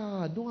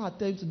said, don't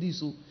attempt this.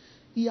 So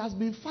he has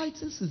been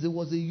fighting since he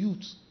was a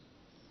youth.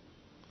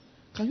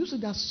 Can you see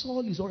that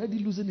Saul is already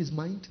losing his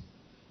mind?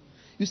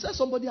 You said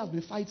somebody has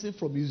been fighting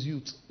from his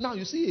youth. Now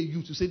you see a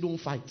youth, you say don't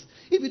fight.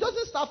 If he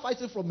doesn't start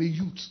fighting from a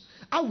youth,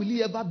 how will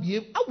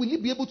he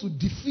be able to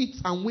defeat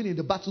and win in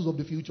the battles of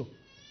the future?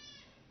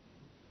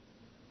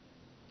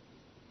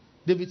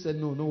 David said,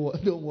 no,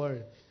 don't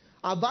worry.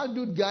 I've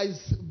handled guys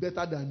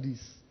better than this.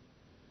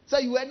 So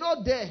you were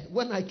not there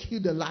when I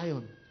killed the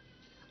lion.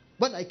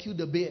 When I killed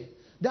the bear.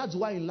 That's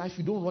why in life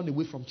you don't run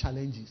away from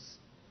challenges.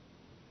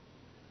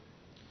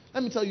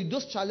 Let me tell you,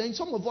 those challenges,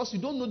 some of us,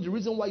 you don't know the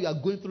reason why you are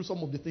going through some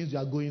of the things you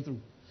are going through.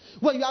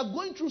 When you are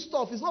going through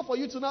stuff, it's not for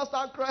you to now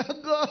start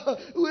crying, God,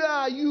 where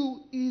are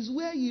you? Is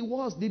where he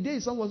was the day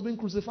someone was being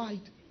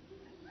crucified.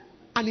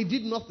 And he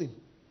did nothing.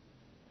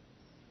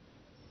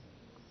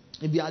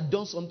 If he had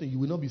done something, you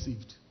will not be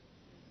saved.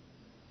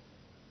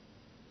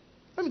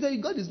 Let me tell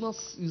you, God is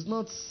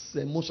not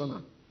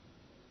emotional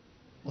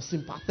or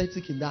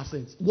sympathetic in that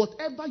sense.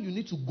 Whatever you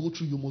need to go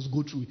through, you must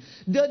go through it.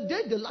 The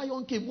day the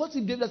lion came, what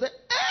if David said,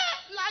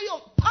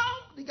 lion, pow!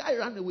 The guy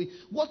ran away.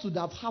 What would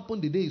have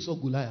happened the day he saw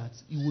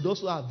Goliath? He would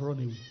also have run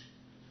away.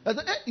 I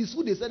said, it's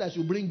food they said I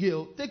should bring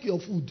here. Take your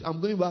food.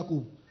 I'm going back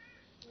home.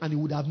 And he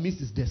would have missed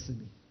his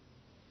destiny.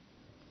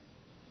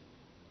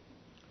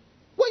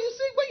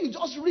 When you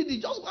just read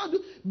it, just go and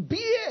do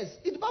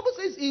BS. The Bible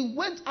says he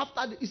went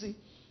after you see.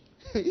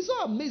 It's so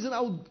amazing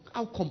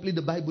how complete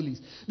the Bible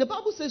is. The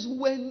Bible says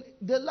when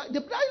the lion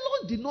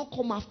did not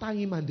come after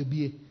him and the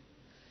bear,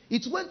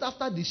 it went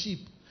after the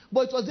sheep.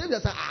 But it was David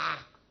that said,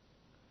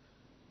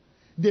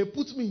 they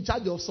put me in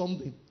charge of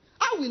something.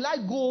 How will I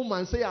go home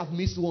and say I've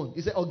missed one?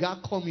 He said,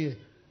 God, come here.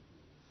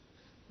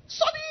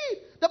 Sorry.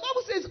 The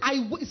Bible says,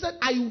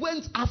 I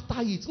went after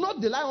it.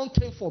 Not the lion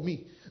came for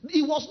me.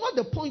 It was not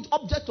the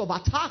object of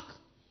attack.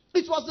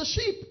 It was the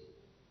sheep.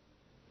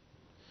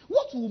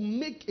 What will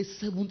make a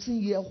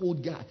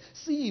 17-year-old guy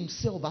see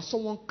himself as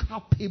someone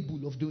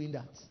capable of doing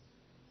that?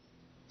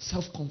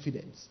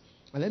 Self-confidence.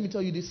 And let me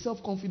tell you, this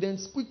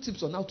self-confidence, quick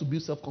tips on how to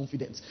build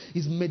self-confidence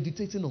is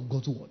meditating on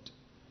God's word.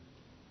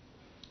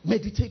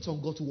 Meditate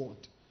on God's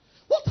word.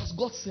 What has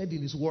God said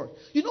in his word?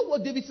 You know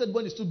what David said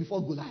when he stood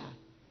before Goliath?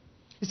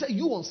 He said,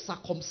 you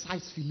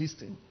uncircumcised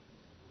Philistine.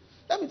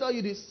 Let me tell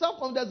you this.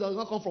 Self-confidence does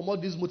not come from all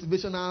this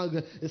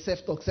motivational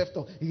self-talk.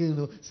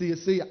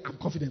 Say, I'm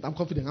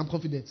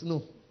confident.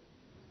 No.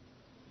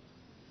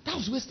 That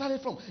was where it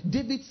started from.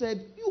 David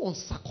said, you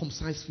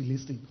uncircumcised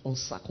Philistine.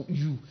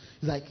 You.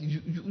 Like,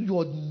 you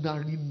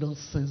ordinary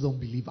nonsense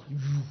unbeliever.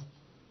 You.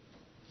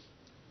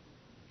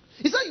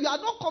 He said, you are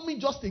not coming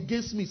just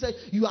against me. He said,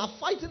 you are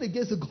fighting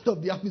against the God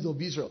of the armies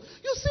of Israel.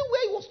 You see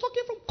where he was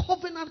talking from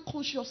covenant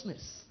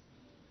consciousness.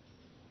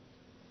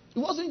 He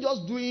wasn't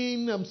just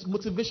doing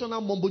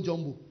motivational mumbo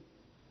jumbo.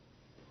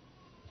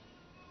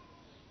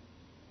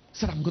 He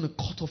said, I'm going to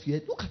cut off your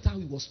head. Look at how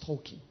he was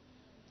talking.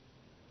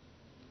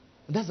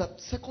 And that's the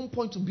second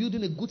point to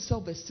building a good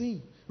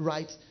self-esteem,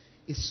 right?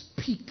 Is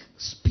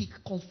speak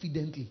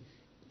confidently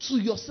to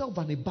yourself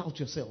and about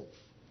yourself.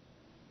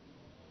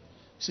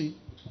 See,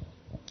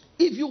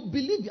 if you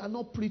believe you are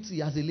not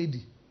pretty as a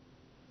lady,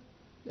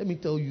 let me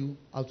tell you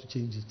how to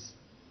change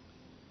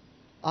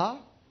it.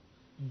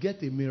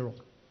 Get a mirror.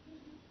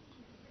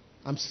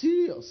 I'm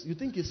serious. You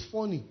think it's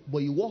funny,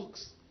 but it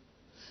works.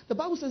 The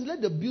Bible says,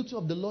 let the beauty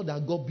of the Lord our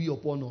God be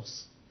upon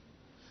us.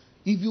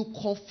 If you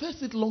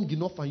confess it long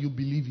enough and you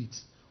believe it,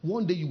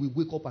 one day you will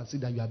wake up and see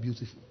that you are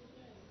beautiful.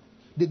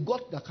 The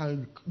God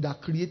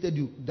that created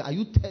you, are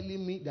you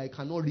telling me that He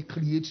cannot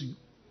recreate you?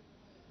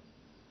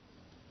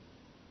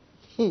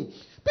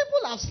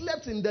 People have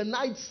slept in the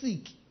night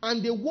sick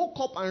and they woke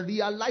up and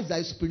realized that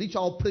a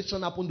spiritual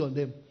operation happened on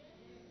them.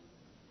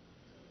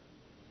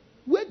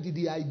 Where did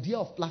the idea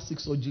of plastic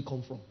surgery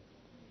come from?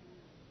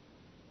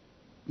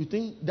 You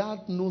think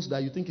that knows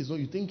that you think it's not,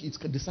 you think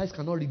the size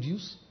cannot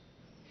reduce?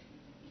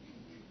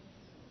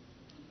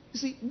 You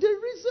see, the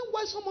reason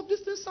why some of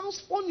these things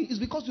sounds funny is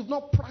because you've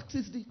not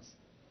practiced it.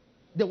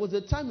 There was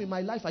a time in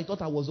my life I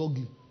thought I was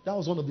ugly. That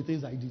was one of the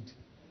things I did.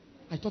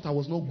 I thought I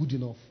was not good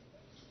enough.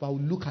 But I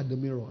would look at the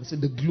mirror and say,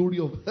 the glory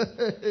of...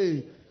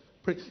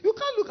 You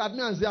can't look at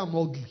me and say I'm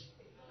ugly.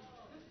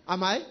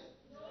 Am I? No.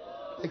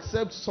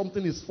 Except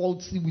something is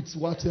faulty with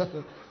what...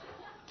 I'm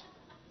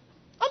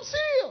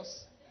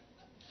serious.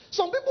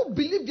 Some people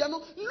believe they are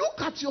not...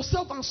 Look at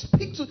yourself and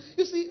speak to...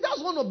 You see,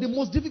 that's one of the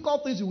most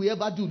difficult things you will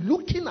ever do.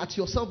 Looking at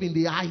yourself in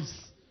the eyes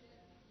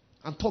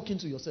and talking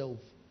to yourself.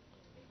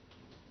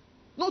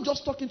 Not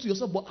just talking to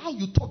yourself, but how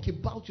you talk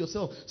about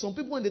yourself. Some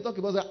people, when they talk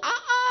about it,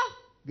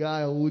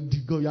 guy,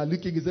 you are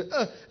looking and say,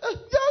 just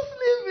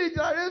leave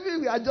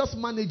it, we are just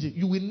managing.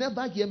 You will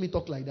never hear me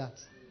talk like that.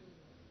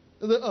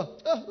 Leave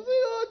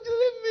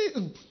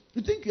me.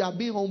 You think you are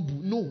being humble?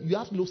 No, you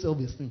have low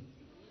self-esteem.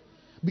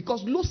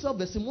 Because low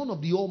self-esteem, one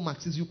of the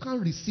hallmarks is you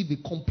can't receive a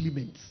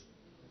compliment.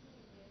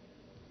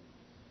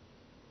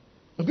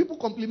 When people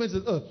compliment,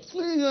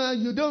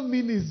 you don't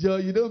mean it, Joe.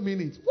 You don't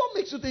mean it. What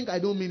makes you think I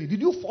don't mean it?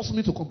 Did you force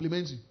me to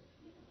compliment you?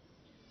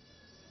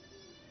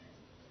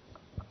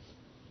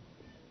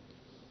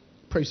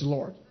 Praise the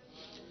Lord.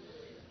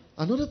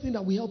 Another thing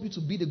that will help you to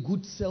build a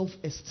good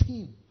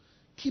self-esteem,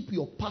 keep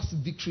your past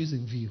victories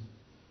in view.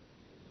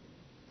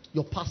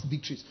 Your past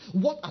victories.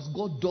 What has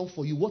God done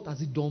for you? What has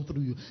He done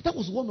through you? That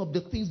was one of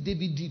the things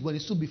David did when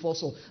he stood before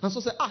Saul. And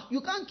Saul said, you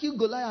can't kill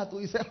Goliath.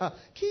 He said,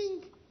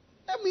 King,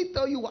 let me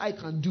tell you why I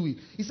can do it.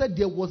 He said,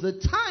 there was a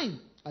time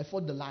I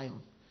fought the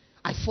lion.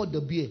 I fought the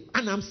bear.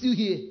 And I'm still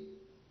here.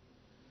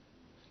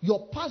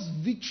 Your past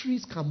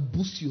victories can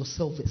boost your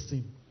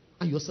self-esteem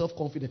and your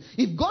self-confidence.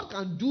 If God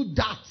can do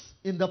that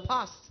in the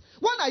past,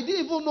 when I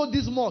didn't even know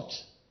this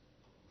much.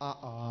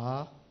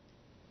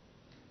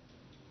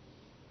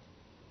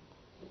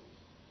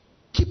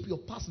 Keep your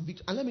past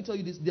victory. And let me tell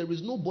you this, there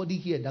is nobody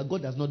here that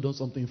God has not done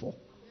something for.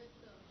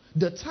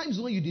 The times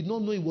when you did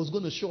not know He was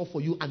going to show up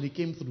for you and He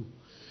came through.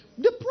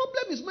 The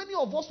problem is many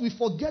of us, we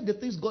forget the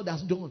things God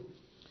has done.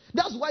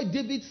 That's why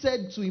David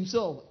said to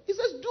himself, he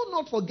says, do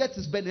not forget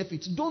His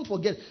benefits. Don't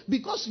forget.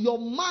 Because your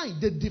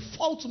mind, the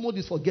default mode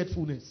is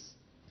forgetfulness.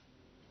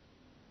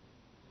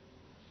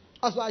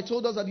 That's why I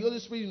told us that the Holy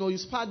Spirit,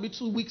 inspired me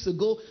 2 weeks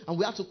ago, and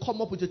we had to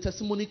come up with a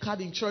testimony card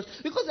in church.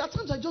 Because there are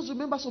times I just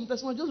remember some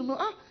testimony. I just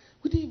remember,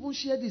 we didn't even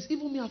share this.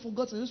 Even me, I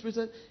forgot. And the Holy Spirit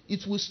said,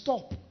 it will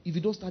stop if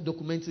you don't start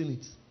documenting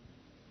it.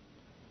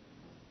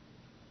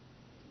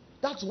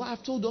 That's why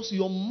I've told us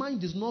your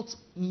mind is not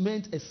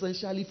meant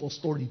essentially for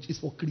storage. It's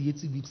for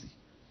creativity.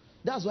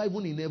 That's why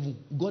even in heaven,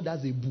 God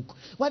has a book.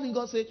 Why didn't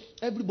God say,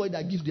 everybody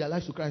that gives their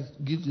life to Christ,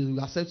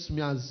 accepts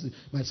me as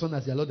my son,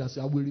 as their Lord, and say,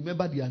 I will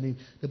remember their name.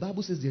 The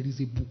Bible says there is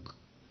a book.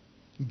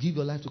 You give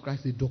your life to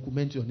Christ, they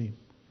document your name.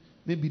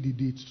 Maybe the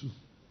date too.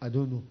 I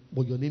don't know.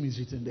 But your name is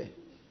written there.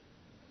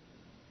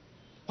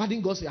 Why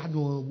didn't God say,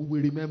 no, we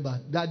will remember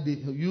that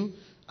day.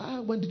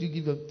 When did you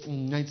give up?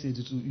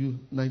 1982. You,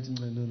 19.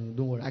 No,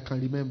 don't worry. I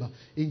can remember.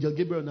 Angel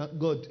Gabriel,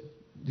 God,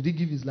 did He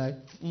give his life?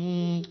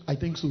 I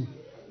think so.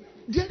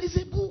 There is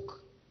a book.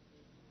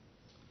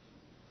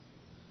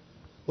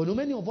 But no,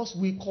 many of us,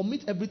 we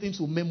commit everything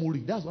to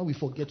memory. That's why we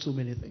forget so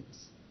many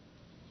things.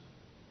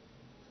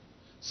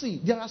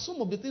 See, there are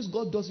some of the things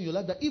God does in your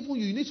life that even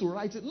you need to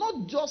write it,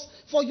 not just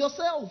for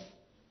yourself.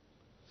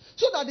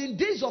 So that in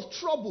days of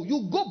trouble,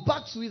 you go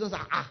back to it and say,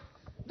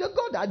 the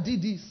God that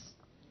did this.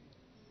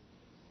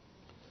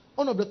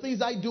 One of the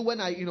things I do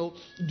when I,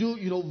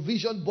 do,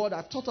 vision board,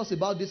 I've taught us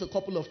about this a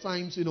couple of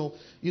times,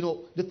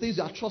 the things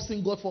you are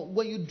trusting God for.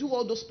 When you do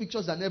all those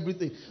pictures and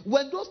everything,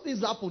 when those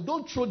things happen,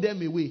 don't throw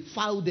them away,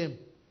 file them.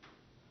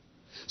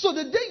 So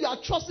the day you are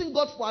trusting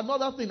God for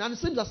another thing, and it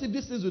seems as if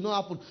these things will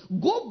not happen,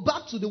 go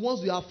back to the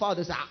ones you have filed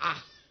and say,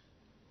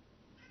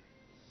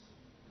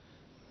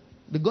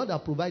 The God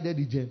that provided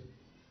the gem.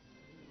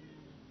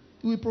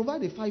 He will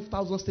provide a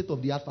 5,000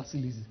 state-of-the-art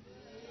facility.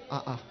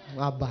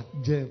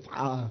 Gem.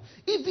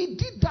 If he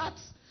did that,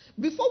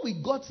 before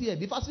we got here,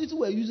 the facility we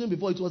were using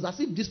before, it was as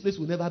if this place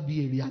will never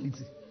be a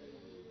reality.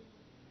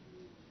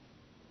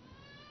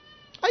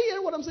 Are you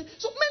hearing what I'm saying?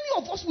 So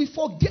many of us, we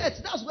forget.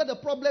 That's where the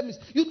problem is.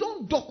 You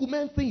don't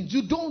document things.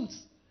 You don't.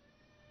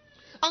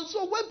 And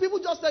so when people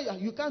just say,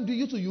 you can't do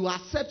it, you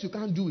accept you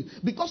can't do it.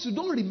 Because you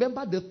don't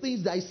remember the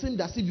things that it seemed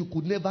as if you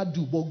could never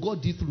do, but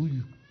God did through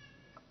you.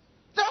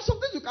 There are some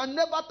things you can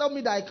never tell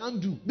me that I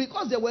can't do.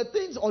 Because there were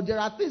things, or there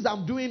are things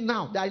I'm doing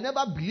now that I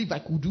never believed I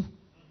could do.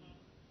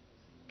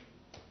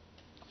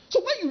 So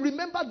when you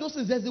remember those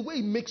things, there's a way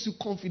it makes you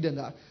confident.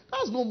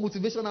 That's no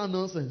motivational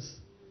nonsense.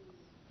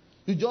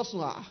 You just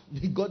know,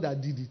 the God that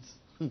did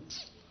it.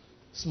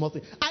 Small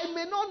thing. I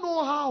may not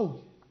know how,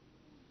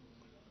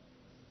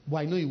 but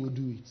I know He will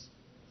do it.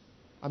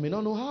 I may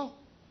not know how.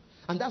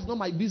 And that's not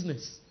my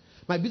business.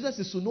 My business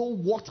is to know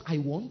what I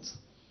want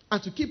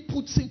and to keep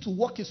putting to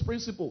work His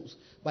principles.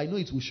 But I know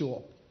it will show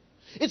up.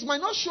 It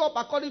might not show up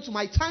according to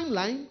my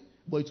timeline,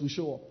 but it will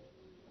show up.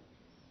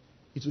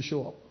 It will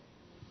show up.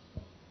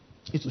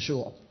 It will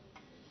show up.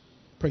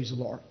 Praise the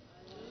Lord.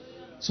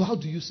 So how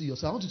do you see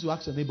yourself? I want you to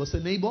ask your neighbor. Say,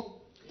 neighbor,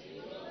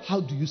 how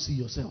do you see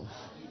yourself?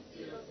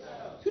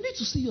 You need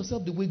to see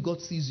yourself the way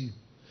God sees you.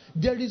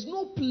 There is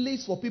no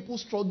place for people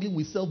struggling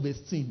with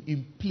self-esteem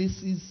in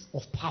places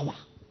of power.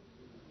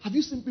 Have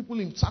you seen people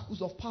in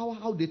circles of power,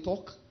 how they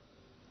talk?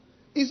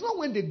 It's not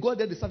when they got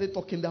there they started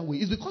talking that way.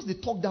 It's because they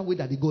talk that way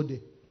that they got there.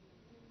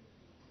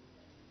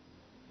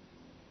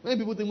 Many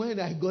people think when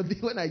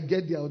I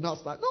get there, I will now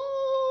start. No.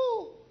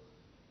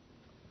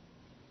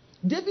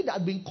 David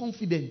had been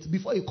confident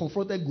before he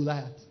confronted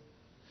Goliath.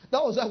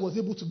 That was why he was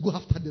able to go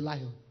after the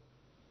lion.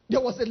 There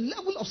was a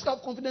level of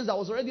self-confidence that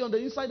was already on the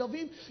inside of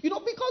him.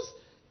 Because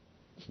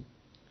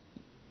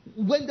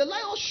when the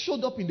lion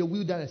showed up in the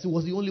wilderness, he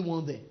was the only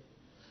one there.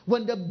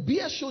 When the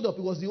bear showed up,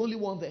 he was the only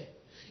one there.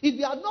 If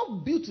he had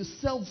not built his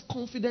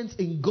self-confidence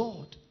in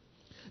God,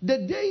 the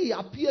day he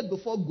appeared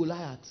before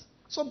Goliath,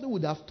 something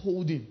would have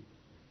told him,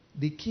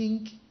 the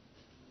king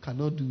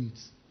cannot do it.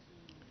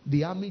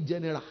 The army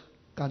general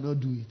cannot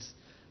do it.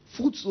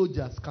 Foot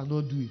soldiers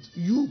cannot do it.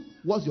 You,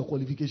 what's your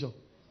qualification?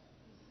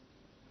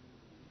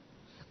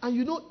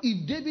 And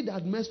if David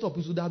had messed up,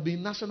 it would have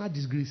been national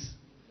disgrace.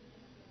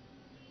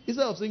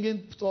 Instead of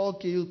singing, Saul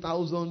killed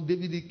 1,000,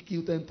 David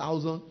killed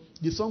 10,000,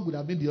 the song would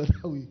have been the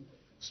other way.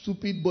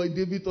 Stupid boy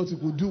David thought he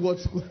could do what.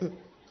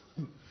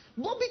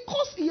 But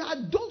because he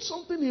had done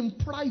something in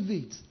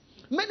private,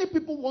 many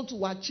people want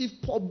to achieve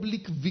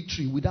public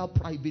victory without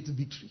private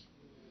victory.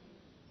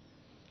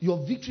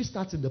 Your victory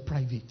starts in the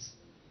private.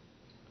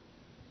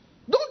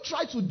 Don't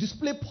try to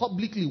display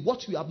publicly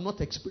what you have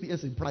not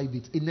experienced in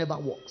private. It never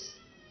works.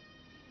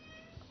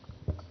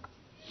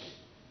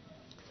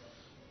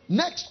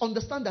 Next,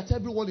 understand that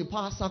everyone in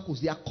power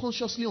circles, they are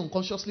consciously or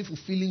unconsciously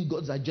fulfilling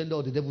God's agenda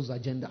or the devil's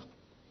agenda.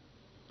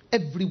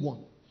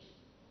 Everyone.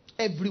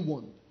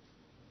 Everyone.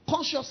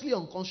 Consciously or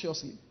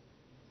unconsciously.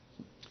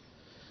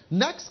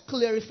 Next,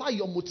 clarify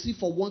your motive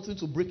for wanting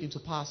to break into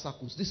power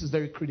circles. This is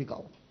very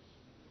critical.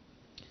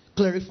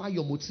 Clarify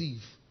your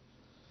motive.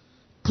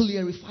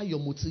 Clarify your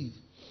motive.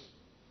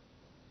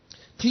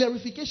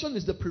 Clarification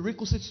is the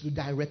prerequisite to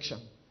direction.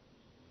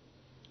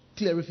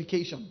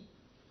 Clarification.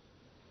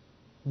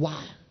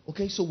 Why?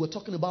 Okay, so we're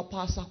talking about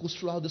power circles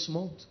throughout this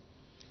month.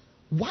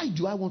 Why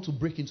do I want to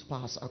break into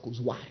power circles?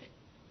 Why?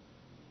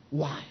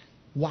 Why?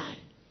 Why?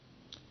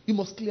 You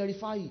must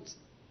clarify it.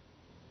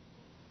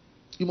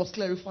 You must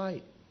clarify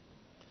it.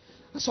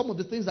 And some of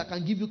the things that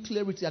can give you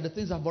clarity are the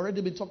things I've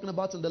already been talking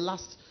about in the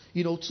last,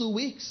 2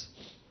 weeks.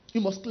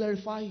 You must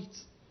clarify it.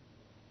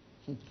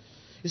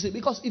 You see,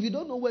 because if you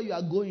don't know where you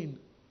are going,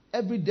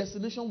 every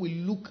destination will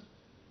look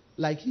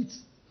like it.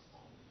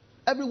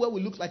 Everywhere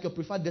will look like your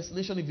preferred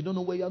destination if you don't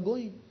know where you are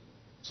going.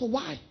 So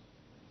why?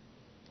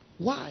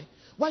 Why?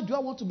 Why do I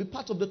want to be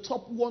part of the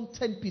top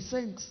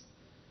 110%?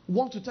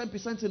 1 to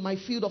 10% in my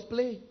field of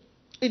play,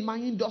 in my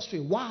industry?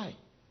 Why?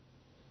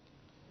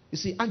 You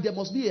see, and there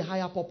must be a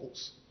higher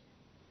purpose.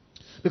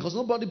 Because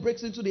nobody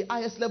breaks into the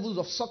highest levels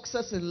of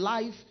success in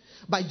life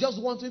by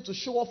just wanting to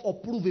show off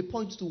or prove a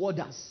point to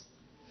others.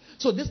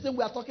 So this thing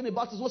we are talking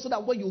about is also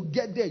that when you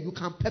get there, you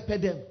can pepper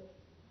them.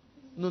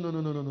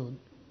 No.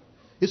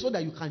 It's so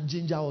that you can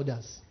ginger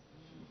others,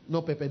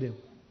 not pepper them.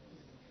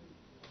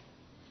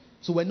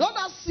 So when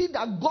others see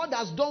that God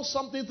has done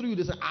something through you,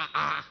 they say,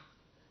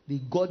 the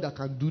God that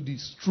can do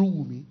this through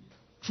Wumi,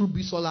 through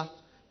Bisola,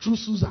 through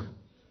Susan,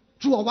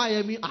 through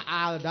Awayemi,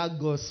 that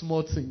God's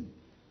small thing.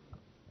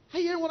 Are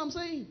you hearing what I'm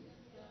saying?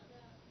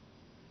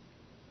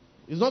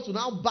 It's not to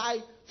now buy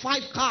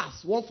 5 cars.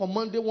 One for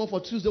Monday, one for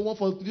Tuesday, one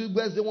for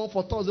Wednesday, one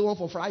for Thursday, one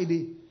for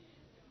Friday.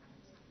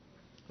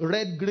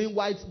 Red, green,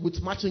 white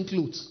with matching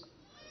clothes.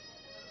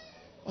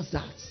 What's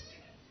that?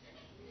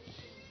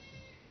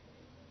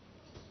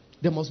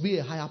 There must be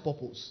a higher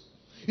purpose.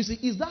 You see,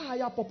 it's that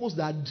higher purpose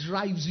that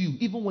drives you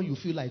even when you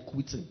feel like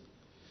quitting.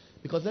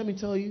 Because let me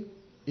tell you,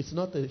 it's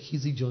not an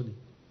easy journey.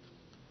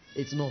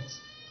 It's not.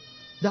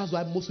 That's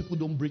why most people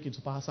don't break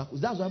into power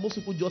circles. That's why most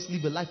people just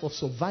live a life of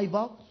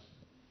survival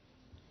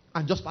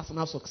and just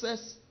personal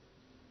success.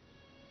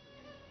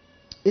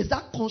 It's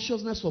that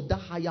consciousness of that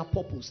higher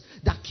purpose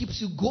that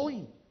keeps you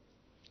going.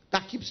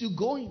 That keeps you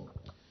going.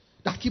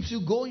 That keeps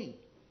you going.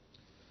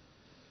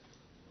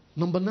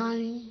 Number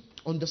 9,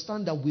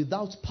 understand that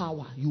without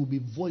power, you will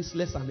be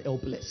voiceless and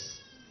helpless.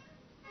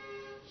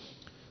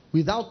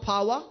 Without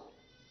power,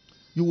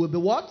 you will be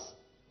what?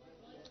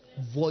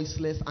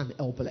 Voiceless and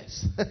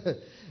helpless.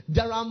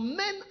 There are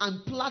men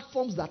and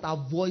platforms that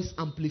are voice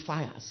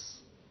amplifiers.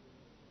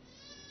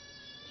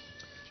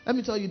 Let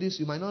me tell you this,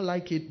 you might not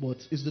like it, but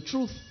it's the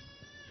truth.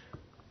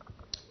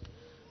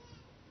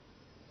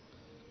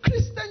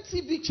 Christian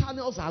TV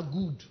channels are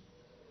good.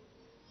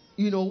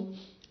 You know,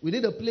 we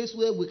need a place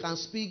where we can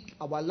speak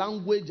our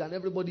language and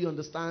everybody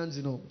understands,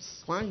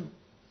 it's fine.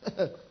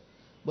 But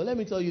let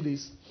me tell you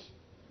this.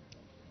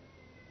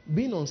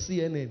 Being on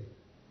CNN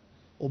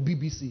or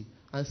BBC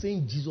and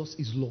saying Jesus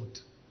is Lord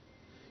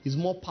is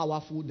more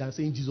powerful than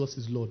saying Jesus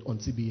is Lord on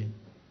TBN.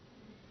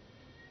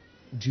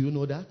 Do you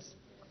know that?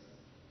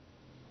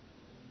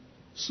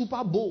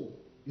 Super Bowl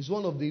is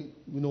one of the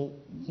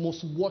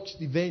most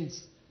watched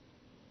events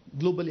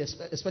globally,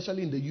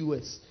 especially in the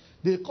US.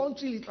 The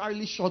country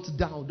literally shut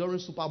down during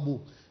Super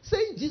Bowl.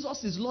 Saying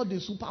Jesus is Lord in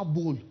Super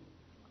Bowl.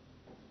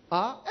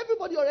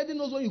 Everybody already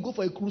knows when you go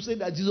for a crusade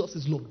that Jesus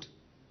is Lord.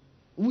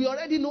 We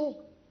already know.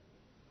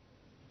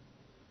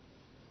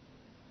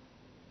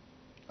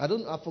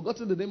 I've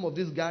forgotten the name of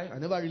this guy. I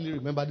never really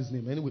remembered his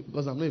name anyway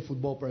because I'm not a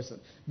football person.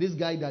 This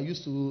guy that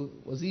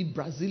was he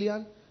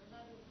Brazilian?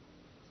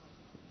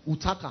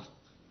 Utaka,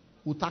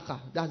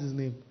 that's his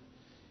name.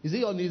 Is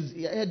he on his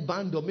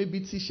headband or maybe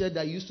t-shirt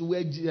that he used to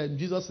wear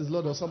Jesus is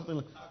Lord or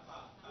something?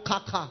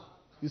 Kaka.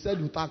 You said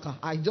Utaka.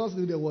 I just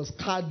knew there was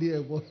Ka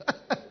there. But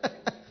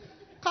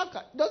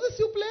Kaka. Does he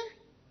still play?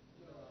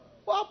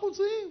 What happened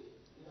to him?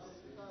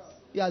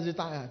 He has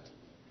retired.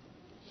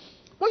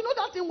 But you know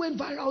that thing went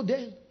viral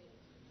then.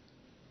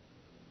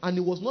 And he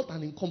was not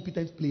an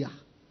incompetent player.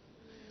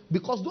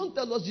 Because don't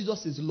tell us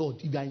Jesus is Lord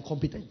if you are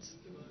incompetent.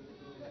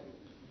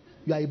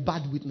 You are a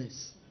bad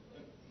witness.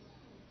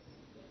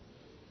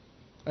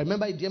 I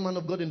remember a dear man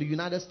of God in the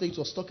United States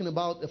was talking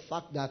about the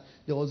fact that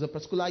there was a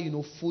particular,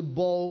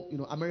 football,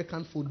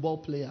 American football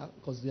player,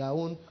 because their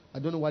own, I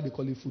don't know why they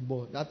call it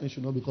football. That thing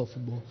should not be called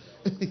football.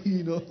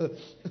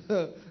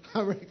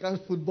 American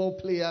football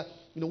player,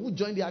 who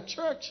joined their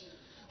church.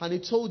 And he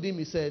told him,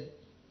 he said,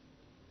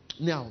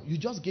 now, you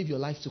just gave your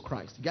life to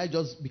Christ. The guy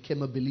just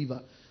became a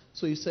believer.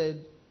 So he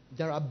said,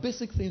 there are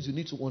basic things you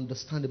need to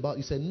understand about.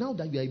 He said, now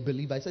that you are a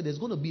believer, he said, there's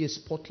going to be a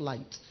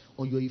spotlight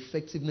on your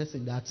effectiveness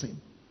in that thing.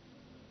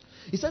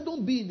 He said,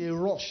 don't be in a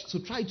rush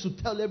to try to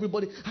tell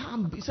everybody.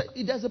 He said,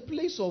 there's a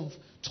place of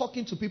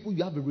talking to people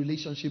you have a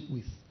relationship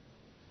with,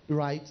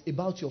 right?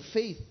 About your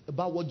faith,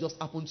 about what just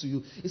happened to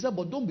you. He said,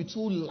 but don't be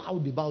too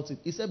loud about it.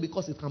 He said,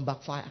 because it can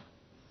backfire.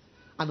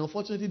 And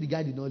unfortunately, the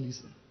guy did not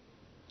listen.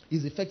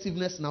 His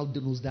effectiveness now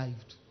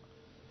nosedived.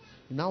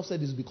 He now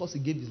said it's because he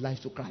gave his life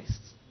to Christ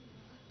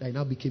that he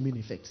now became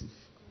ineffective.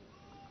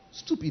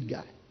 Stupid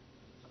guy.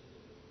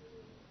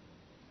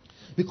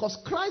 Because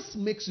Christ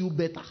makes you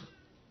better,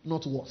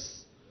 not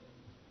worse.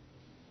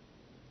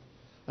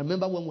 I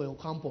remember when we were on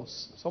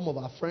campus, some of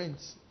our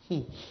friends,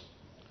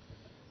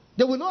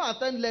 they will not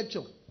attend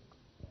lecture.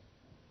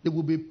 They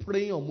will be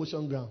praying on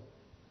motion ground.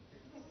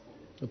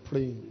 They're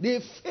praying. They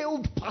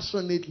failed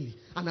passionately,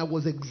 and I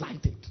was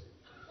excited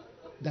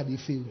that they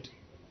failed.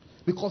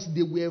 Because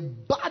they were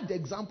bad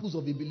examples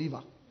of a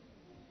believer.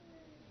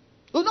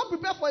 They will not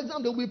prepare for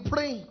exam, they will be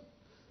praying.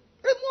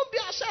 Remove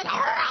their shirt.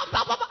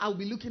 I'll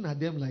be looking at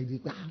them like this.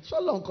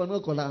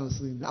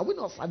 Are we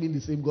not serving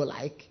the same God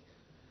like?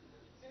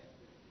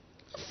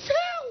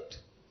 Failed.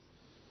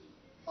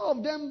 All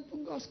of them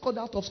got scored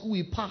out of school,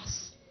 we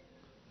pass.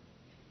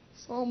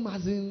 Some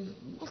as in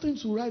nothing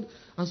to write.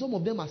 And some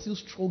of them are still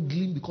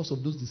struggling because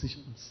of those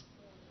decisions.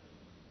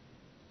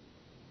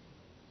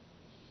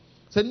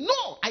 Say,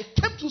 no, I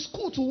came to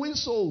school to win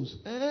souls.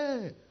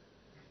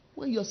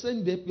 When you're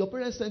saying that your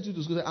parents sent you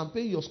to school, I'm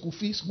paying your school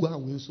fees, go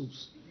and win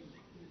souls.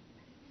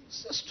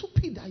 It's a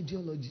stupid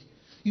ideology.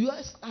 You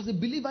as a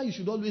believer, you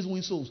should always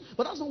win souls.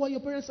 But that's not why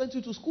your parents sent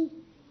you to school.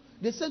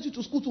 They sent you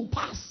to school to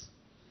pass.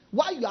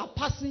 While you are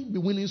passing, be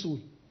winning soul.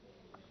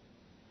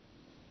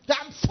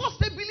 I'm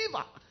first a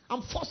believer.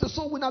 I'm first a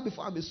soul winner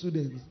before I'm a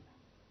student.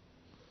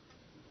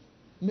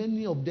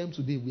 Many of them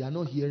today, we are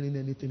not hearing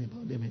anything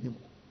about them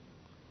anymore.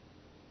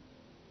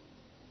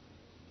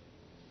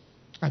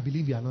 I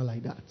believe you are not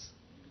like that.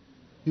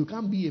 You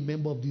can't be a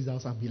member of this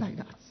house and be like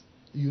that.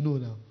 You know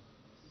now.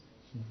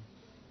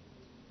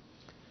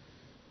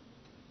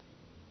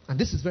 And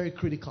this is very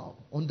critical.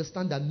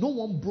 Understand that no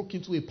one broke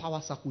into a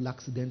power circle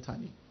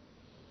accidentally.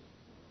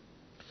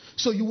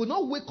 So you will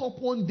not wake up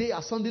one day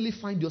and suddenly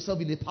find yourself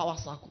in a power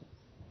circle.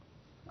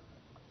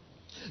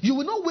 You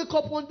will not wake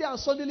up one day and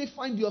suddenly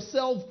find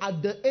yourself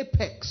at the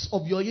apex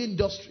of your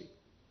industry,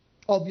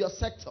 of your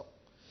sector.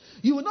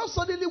 You will not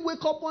suddenly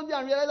wake up one day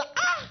and realize,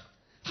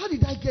 how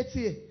did I get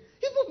here?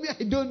 Even me,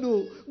 I don't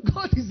know.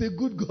 God is a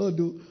good God,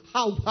 though.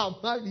 How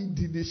married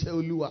Dinesh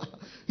Olua?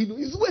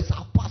 His ways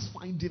are past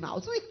finding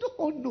out. We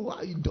don't know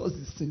how he does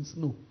these things.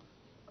 No.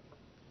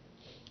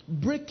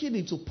 Breaking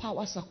into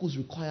power circles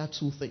require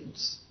two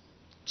things.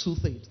 Two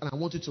things. And I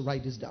want you to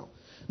write this down.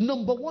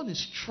 Number one is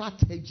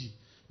strategy.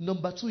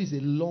 Number two is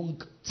a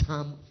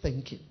long-term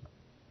thinking.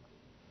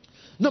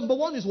 Number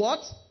one is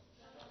what?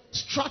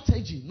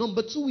 Strategy.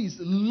 Number two is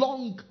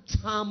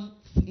long-term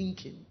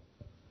thinking.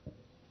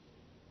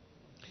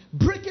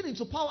 Breaking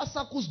into power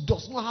circles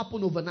does not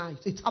happen overnight.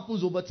 It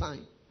happens over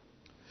time.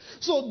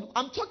 So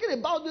I'm talking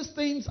about these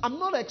things. I'm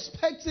not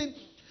expecting,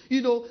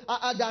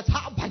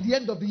 that by the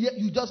end of the year,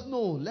 you just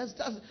know. Let's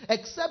just,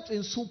 except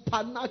in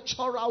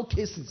supernatural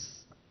cases.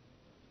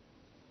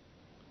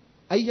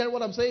 Are you hearing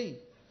what I'm saying?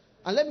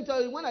 And let me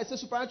tell you, when I say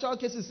supernatural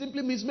cases, it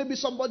simply means maybe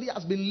somebody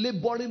has been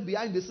laboring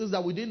behind the scenes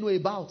that we didn't know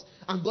about,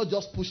 and God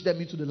just pushed them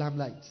into the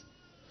limelight.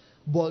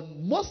 But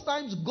most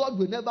times, God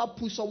will never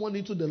push someone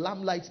into the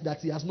limelight that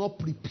he has not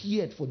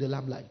prepared for the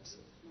limelight.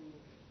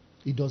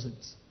 He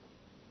doesn't.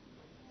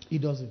 He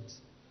doesn't.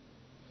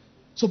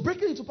 So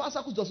breaking into power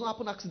circles does not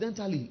happen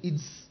accidentally.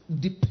 It's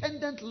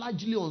dependent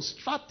largely on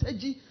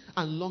strategy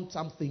and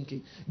long-term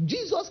thinking.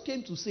 Jesus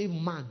came to save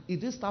man. He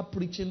didn't start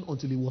preaching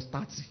until he was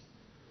 30.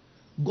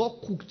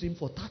 God cooked him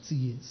for 30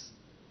 years.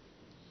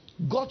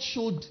 God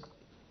showed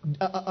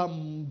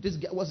this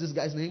guy, what's this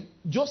guy's name?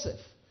 Joseph.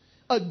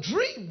 A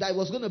dream that he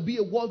was going to be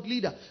a world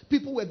leader.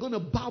 People were going to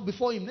bow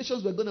before him.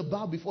 Nations were going to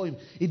bow before him.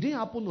 It didn't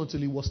happen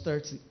until he was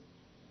 30.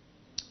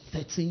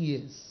 13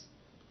 years.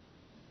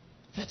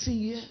 13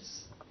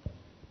 years.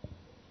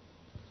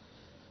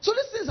 So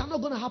these things are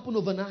not going to happen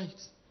overnight.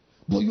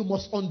 But you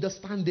must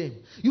understand them.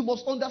 You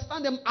must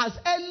understand them as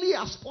early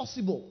as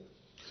possible.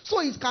 So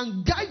it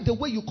can guide the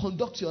way you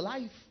conduct your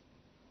life.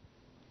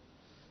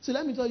 So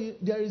let me tell you,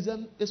 there is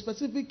a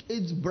specific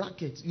age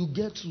bracket you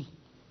get to.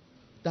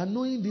 That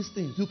knowing these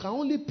things, you can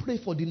only pray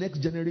for the next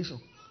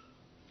generation.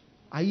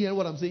 Are you hearing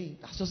what I'm saying?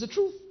 That's just the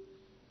truth.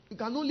 You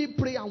can only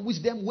pray and wish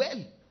them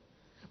well.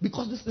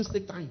 Because these things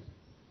take time.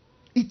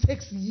 It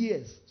takes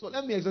years. So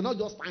let me explain, not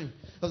just time.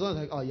 Because someone's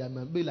like, oh yeah,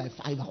 man, maybe like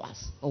 5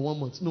 hours or 1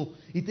 month. No,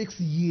 it takes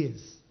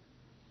years.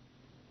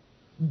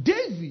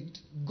 David,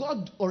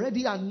 God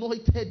already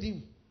anointed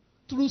him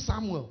through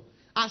Samuel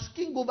as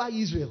king over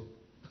Israel.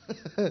 It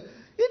didn't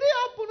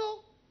happen, no.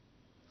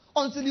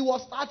 Until he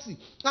was 30.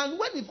 And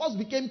when he first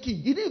became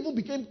king, he didn't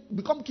even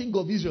become king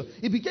of Israel.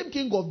 He became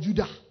king of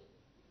Judah.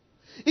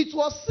 It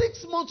was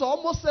 6 months or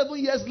almost 7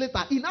 years later,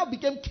 he now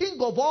became king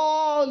of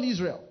all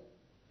Israel.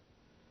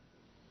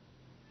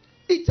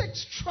 It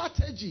takes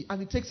strategy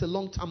and it takes a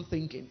long-term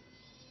thinking.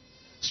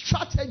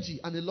 Strategy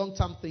and a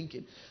long-term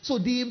thinking. So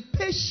the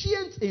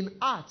impatient in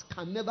art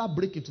can never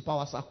break into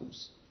power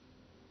circles.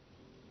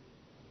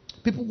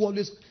 People who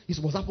always,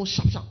 it must happen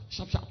sharp, sharp,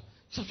 sharp, sharp,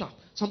 sharp, sharp.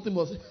 Something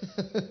was...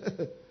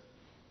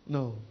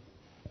 No.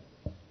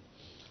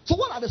 So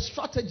what are the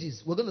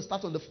strategies? We're going to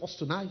start on the first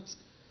tonight.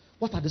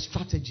 What are the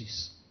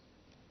strategies?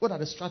 What are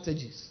the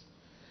strategies?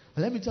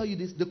 And let me tell you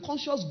this. The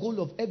conscious goal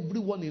of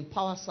everyone in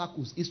power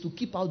circles is to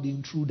keep out the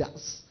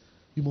intruders.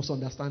 You must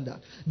understand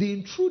that. The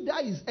intruder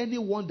is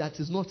anyone that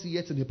is not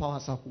yet in a power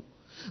circle.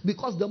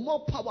 Because the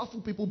more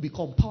powerful people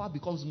become, power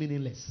becomes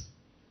meaningless.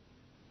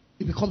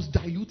 It becomes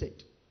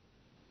diluted.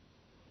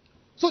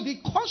 So the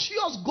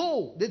conscious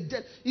goal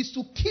is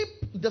to keep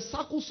the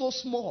circle so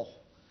small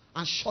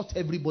and shut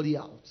everybody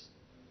out.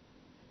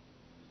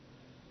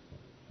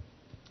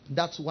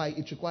 That's why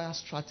it requires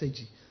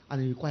strategy and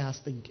it requires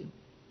thinking.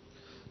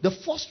 The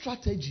first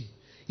strategy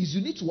is you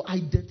need to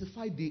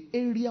identify the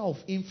area of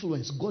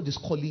influence God is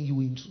calling you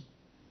into.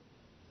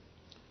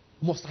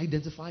 You must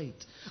identify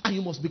it. And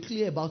you must be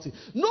clear about it.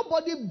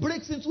 Nobody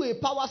breaks into a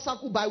power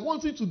circle by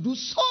wanting to do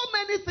so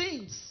many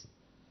things.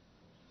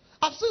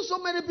 I've seen so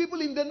many people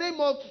in the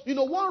name of,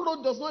 one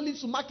road does not lead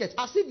to market.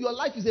 As if your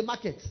life is a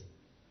market.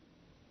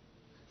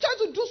 Trying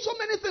to do so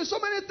many things.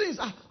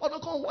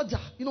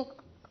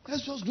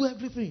 Let's just do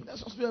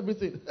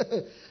everything.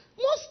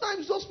 Most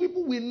times those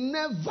people will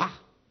never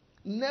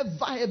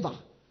ever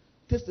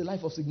taste the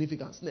life of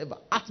significance. Never.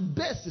 At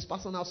best, it's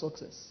personal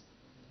success.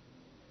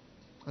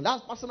 And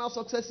that personal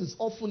success is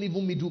often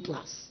even middle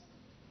class.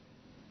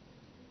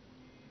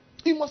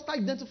 You must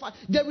identify.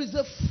 There is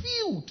a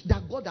field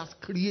that God has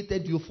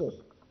created you for.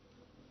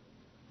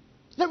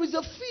 There is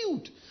a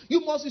field.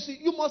 You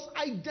must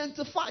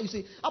identify. You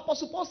see,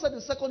 Apostle Paul said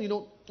in second,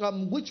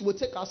 which will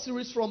take our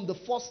series from the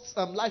first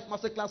Life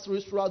Masterclass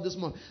series throughout this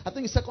month. I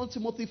think it's 2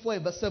 Timothy 4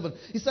 verse 7.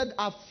 He said,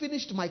 I've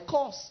finished my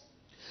course.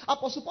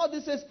 Apostle Paul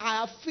says, I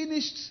have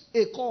finished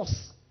a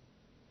course.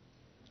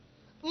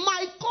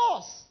 My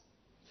course.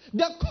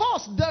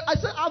 I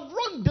said, I've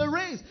run the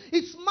race.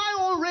 It's my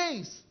own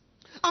race.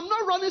 I'm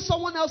not running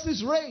someone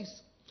else's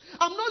race.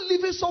 I'm not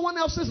living someone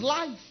else's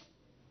life.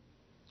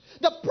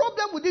 The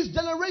problem with this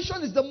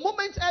generation is the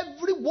moment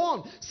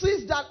everyone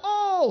sees that,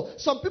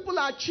 some people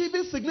are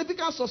achieving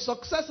significance or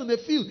success in the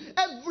field,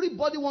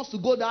 everybody wants to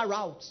go that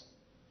route.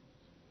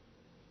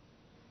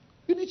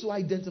 You need to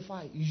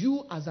identify,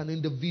 you as an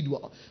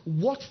individual,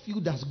 what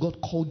field has God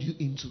called you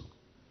into?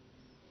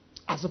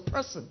 As a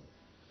person.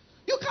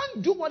 You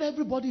can't do what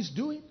everybody's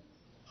doing.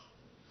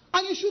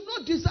 And you should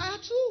not desire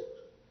to.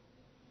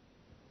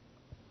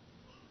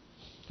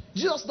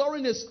 Jesus,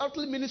 during his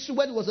earthly ministry,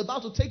 when he was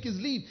about to take his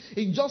leave,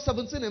 in John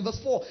 17 and verse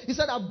 4, he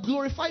said, I've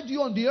glorified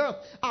you on the earth.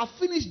 I've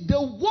finished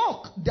the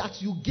work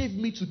that you gave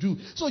me to do.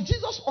 So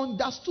Jesus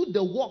understood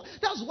the work.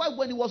 That's why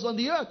when he was on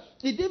the earth,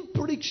 he didn't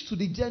preach to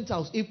the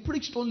Gentiles. He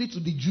preached only to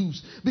the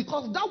Jews.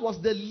 Because that was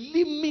the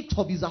limit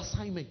of his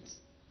assignment.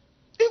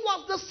 He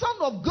was the Son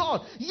of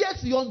God, yet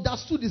he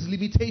understood his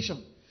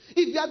limitation.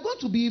 If you are going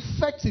to be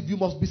effective, you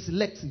must be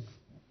selective.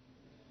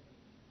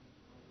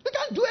 You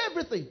can't do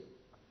everything.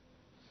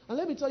 And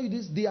let me tell you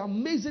this, the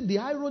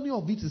irony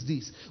of it is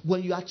this.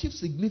 When you achieve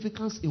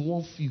significance in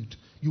one field,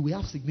 you will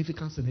have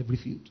significance in every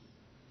field.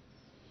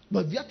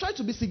 But if you are trying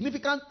to be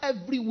significant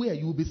everywhere,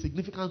 you will be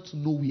significant to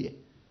nowhere.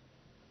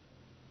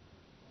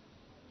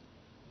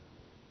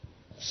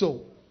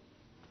 So,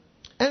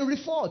 Henry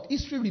Ford,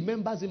 history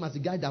remembers him as the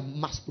guy that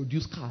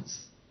mass-produced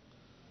cars.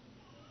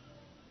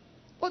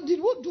 But do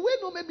we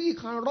know maybe he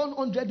can run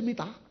 100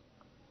 meters?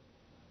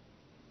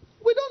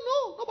 We don't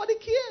know. Nobody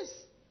cares.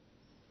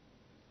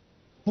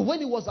 But when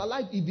he was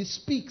alive, if he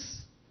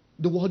speaks,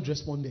 the world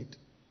responded.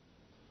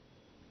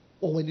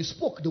 Or when he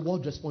spoke, the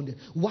world responded.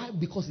 Why?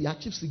 Because he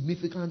achieved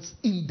significance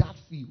in that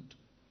field.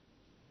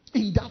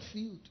 In that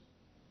field.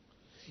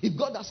 If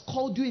God has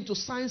called you into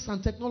science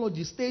and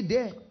technology, stay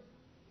there.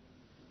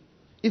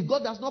 If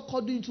God has not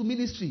called you into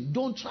ministry,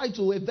 don't try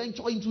to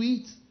venture into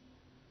it.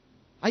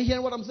 Are you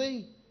hearing what I'm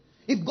saying?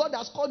 If God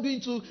has called you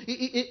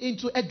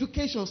into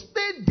education,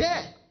 stay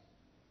there.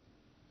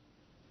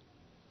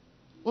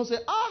 Don't say,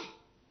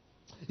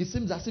 it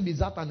seems as if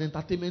it's art and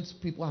entertainment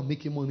people are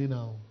making money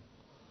now.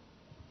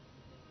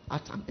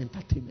 Art and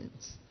entertainment.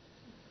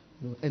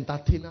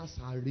 Entertainers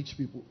are rich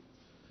people.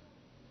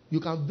 You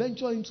can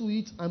venture into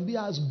it and be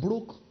as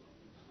broke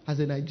as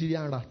a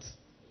Nigerian rat.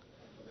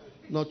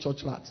 Not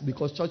church rats,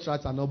 because church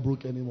rats are not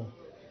broke anymore.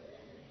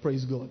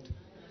 Praise God.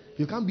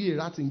 You can't be a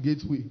rat in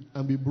Gateway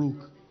and be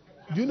broke.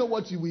 Do you know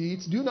what you will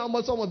eat? Do you know how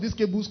much some of these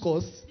cables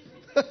cost?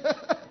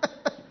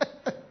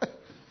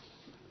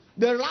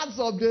 The rats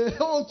of the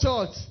whole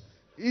church,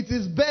 it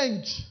is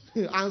bench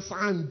and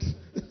sand.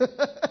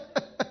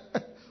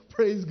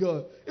 Praise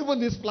God. Even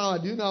this flour,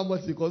 do you know how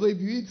much it costs? So if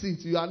you eat it,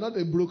 you are not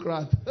a broke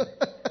rat.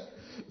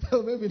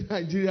 So maybe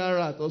Nigerian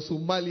rat or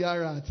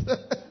Somalia rat.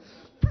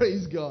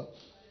 Praise God.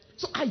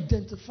 So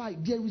identify,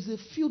 there is a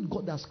field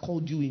God has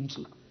called you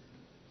into.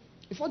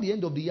 Before the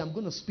end of the year, I'm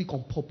going to speak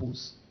on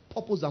purpose.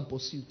 Purpose and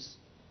pursuits.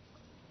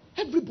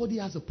 Everybody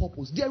has a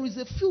purpose. There is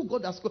a field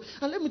God has called.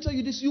 And let me tell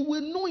you this, you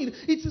will know it.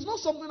 It is not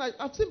something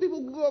I've seen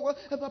people go,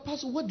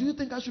 Pastor, what do you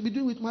think I should be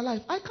doing with my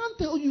life? I can't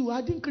tell you.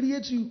 I didn't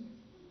create you.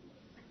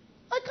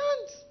 I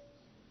can't.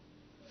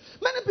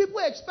 Many people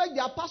expect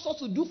their pastor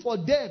to do for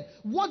them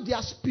what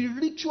their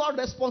spiritual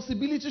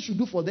responsibility should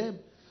do for them.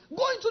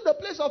 Go into the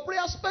place of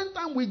prayer, spend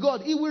time with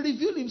God. He will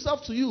reveal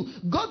himself to you.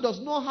 God does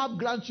not have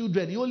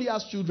grandchildren. He only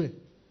has children.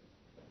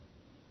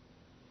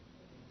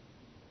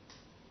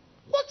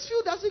 What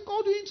field has he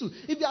called you into?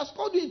 If he has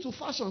called you into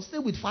fashion, stay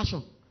with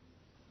fashion.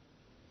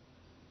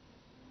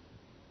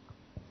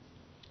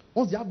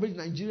 Once the average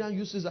Nigerian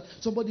uses that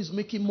somebody is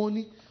making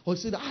money, or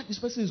say that this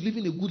person is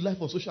living a good life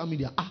on social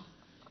media.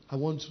 I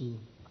want to.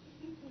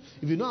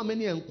 If you know how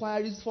many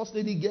inquiries First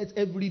Lady gets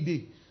every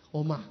day,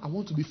 Oma, I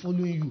want to be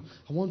following you.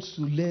 I want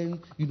to learn,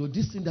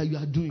 this thing that you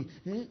are doing.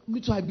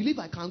 Me too, I believe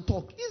I can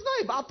talk. It's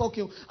not about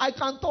talking. I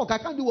can talk. I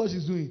can't do what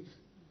she's doing.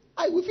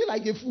 I will feel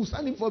like a fool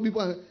standing for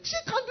people. She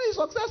can't do it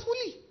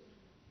successfully.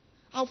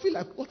 I'll feel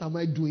like, what am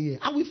I doing here?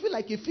 I will feel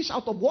like a fish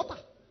out of water.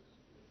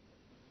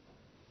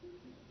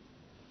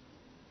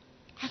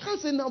 I can't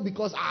say now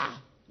because,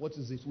 what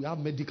is it? We have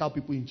medical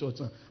people in church.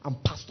 I'm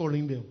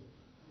pastoring them.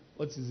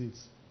 What is it?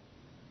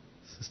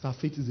 Sister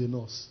Faith is a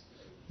nurse.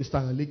 Mr.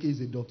 Aleke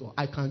is a doctor.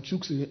 I can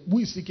choose. Who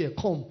is sick here?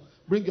 Come.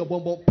 Bring your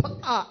bomb.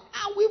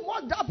 We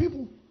murder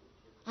people.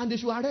 And they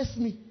should arrest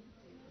me.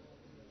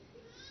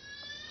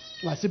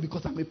 I say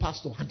because I'm a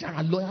pastor. And there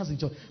are lawyers in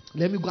church.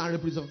 Let me go and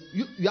represent.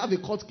 You have a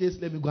court case.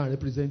 Let me go and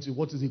represent you.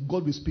 What is it?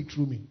 God will speak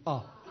through me.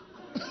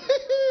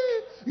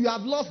 You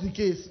have lost the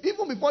case.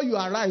 Even before you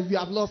arrive, you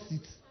have lost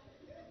it.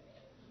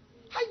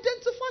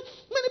 Identify.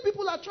 Many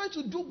people are trying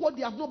to do what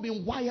they have not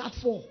been wired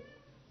for.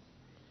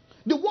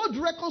 The world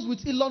reckons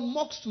with Elon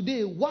Musk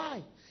today.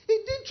 Why? He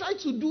didn't try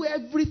to do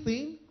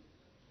everything.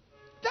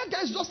 That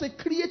guy is just a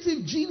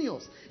creative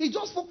genius. He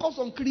just focused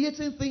on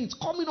creating things,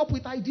 coming up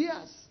with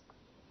ideas.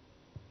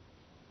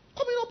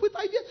 Coming up with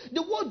ideas.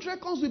 The world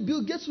reckons with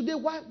Bill Gates today.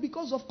 Why?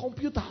 Because of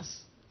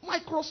computers.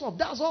 Microsoft,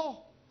 that's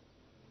all.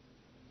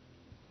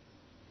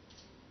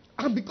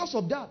 And because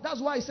of that,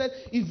 that's why I said,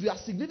 if you are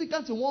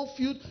significant in one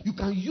field, you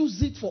can use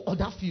it for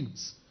other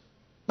fields.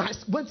 I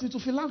went into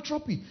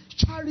philanthropy,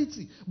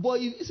 charity.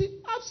 But you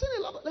see, I've seen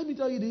a lot. Let me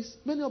tell you this.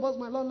 Many of us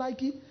might not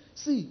like it.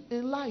 See,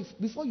 in life,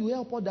 before you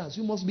help others,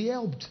 you must be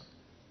helped.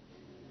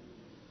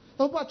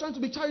 Some people are trying to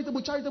be charitable.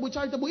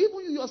 Even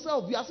you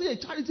yourself, you are saying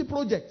a charity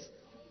project.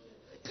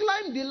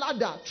 Climb the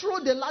ladder. Throw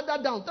the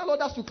ladder down. Tell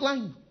others to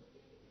climb.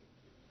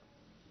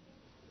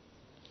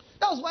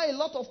 That's why a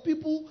lot of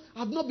people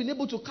have not been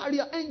able to carry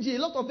an NGO. A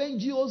lot of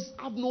NGOs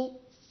have no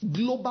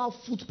global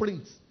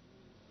footprint.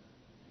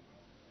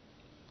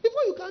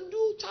 Before you can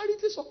do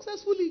charity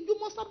successfully, you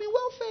must have been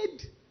well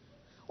fed.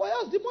 Or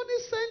else the money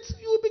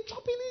sent, you will be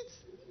chopping it.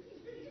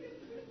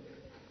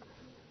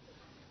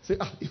 Say,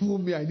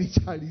 even me, I need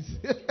charity.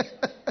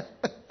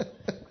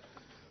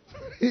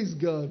 Praise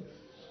God.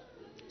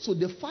 So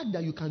the fact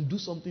that you can do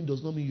something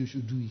does not mean you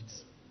should do it.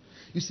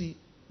 You see,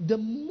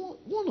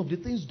 one of the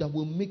things that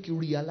will make you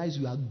realize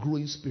you are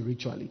growing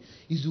spiritually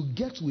is you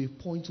get to a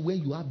point where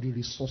you have the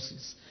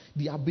resources,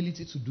 the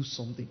ability to do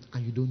something,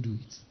 and you don't do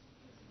it.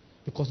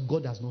 Because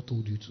God has not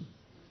told you to.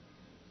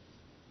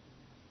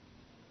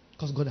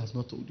 Because God has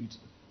not told you to.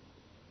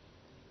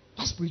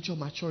 That's spiritual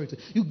maturity.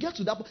 You get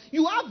to that point.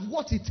 You have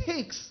what it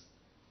takes.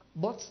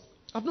 But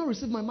I've not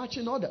received my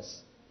matching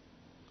orders.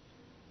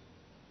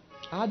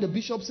 I had the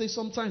bishop say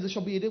sometimes there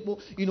should be a depot,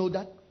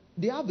 that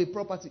they have a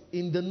property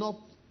in the north.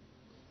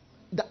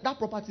 That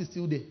property is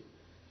still there.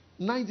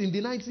 In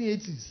the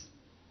 1980s.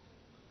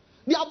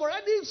 They have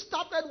already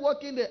started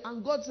working there.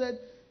 And God said,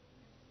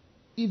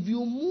 if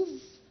you move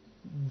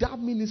that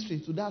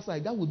ministry to that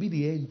side, that will be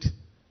the end.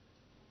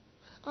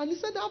 And he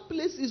said that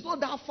place is not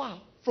that far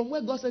from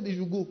where God said they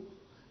should go.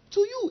 To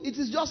you, it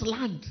is just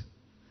land.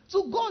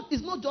 So God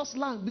is not just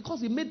land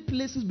because he made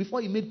places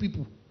before he made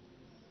people.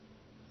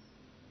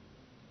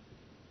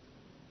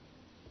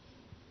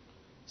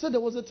 So there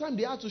was a time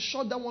they had to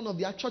shut down one of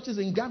their churches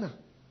in Ghana.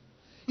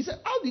 He said,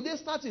 how did they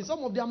start it?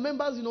 Some of their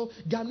members,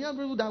 Ghanaian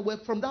people that were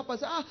from that part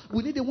said,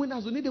 we need the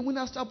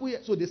winners chapel here.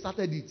 So they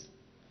started it.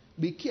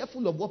 Be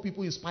careful of what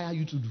people inspire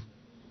you to do.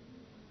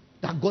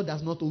 That God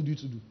has not told you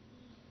to do.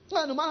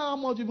 So no matter how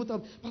much people tell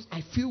me,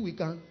 I feel we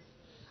can.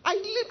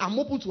 I'm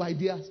open to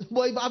ideas.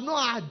 But if I've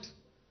not had,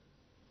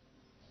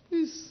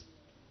 please,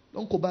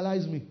 don't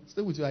cobalize me.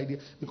 Stay with your idea.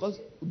 Because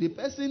the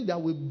person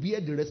that will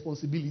bear the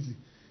responsibility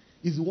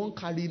is the one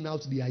carrying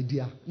out the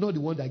idea, not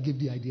the one that gave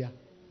the idea.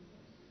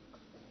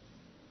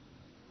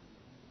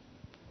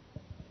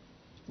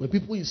 When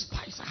people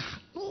inspire,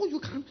 no, you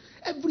can't.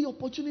 Every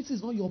opportunity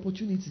is not your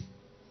opportunity.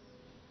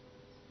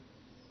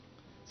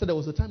 So there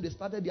was a time they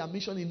started their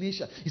mission in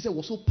Asia. He said,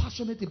 was so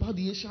passionate about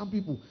the Asian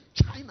people.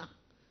 China.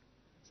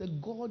 He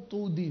said, God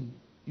told him,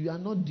 you are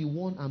not the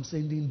one I'm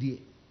sending there.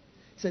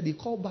 He said, they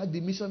called back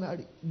the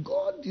missionary.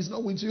 God is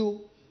not with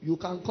you. You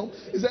can come.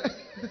 He said,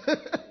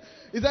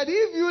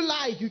 if you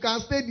like, you can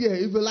stay there.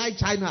 If you like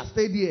China,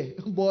 stay there.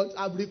 But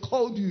I've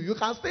recalled you. You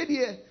can stay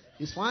there.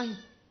 It's fine.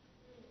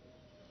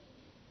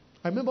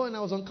 I remember when I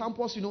was on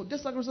campus,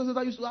 this circumstances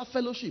I used to have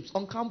fellowships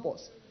on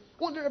campus.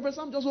 One day, Reverend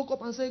Sam just woke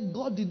up and said,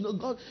 God did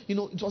not, it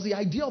was the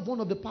idea of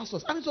one of the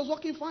pastors, and it was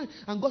working fine.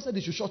 And God said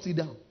they should shut it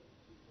down.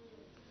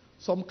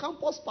 Some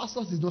campus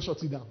pastors did not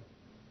shut it down.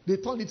 They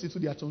turned it into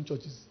their own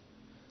churches.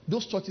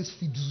 Those churches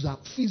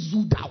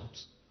fizzled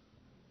out.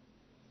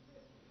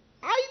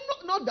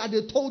 Not that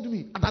they told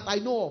me, that I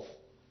know of.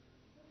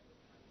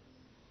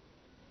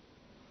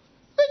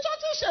 The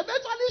churches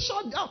eventually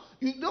shut down.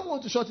 You don't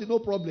want to shut it, no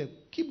problem.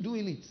 Keep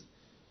doing it.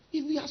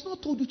 If he has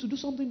not told you to do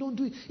something, don't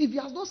do it. If he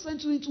has not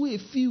sent you into a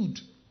field,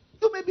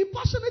 you may be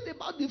passionate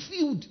about the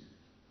field.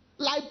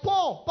 Like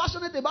Paul,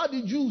 passionate about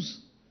the Jews.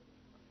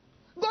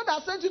 God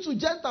has sent you to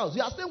Gentiles.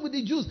 You are staying with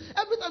the Jews.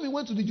 Every time he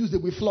went to the Jews, they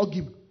will flog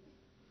him.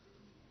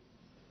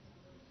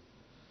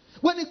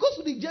 When he goes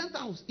to the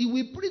Gentiles, he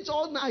will preach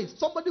all night.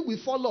 Somebody will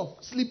fall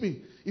off,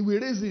 sleeping. He will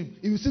raise him.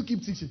 He will still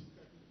keep teaching.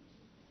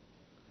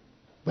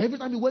 But every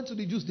time he went to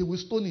the Jews, they will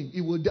stone him.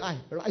 He will die,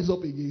 rise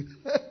up again.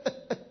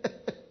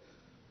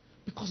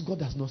 Because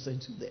God has not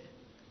sent you there.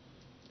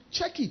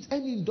 Check it.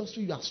 Any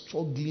industry you are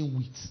struggling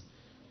with,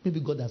 maybe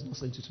God has not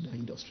sent you to that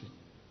industry.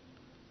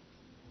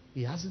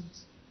 He hasn't.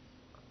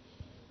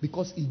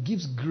 Because he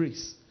gives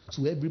grace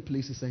to every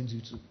place he sends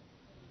you to.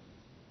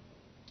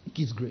 He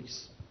gives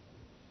grace.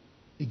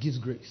 He gives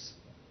grace.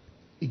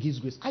 He gives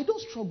grace. I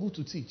don't struggle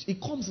to teach. It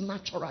comes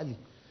naturally.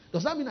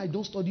 Does that mean I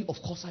don't study? Of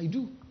course I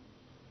do.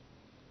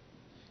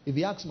 If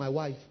you ask my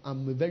wife,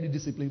 I'm a very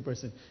disciplined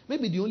person.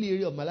 Maybe the only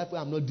area of my life where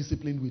I'm not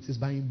disciplined with is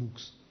buying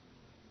books.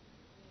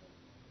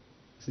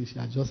 See, she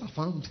has just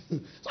affirmed.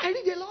 So I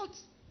read a lot.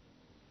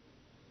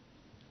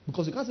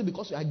 Because you can't say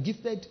because you are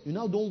gifted, you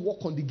now don't work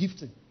on the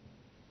gifting.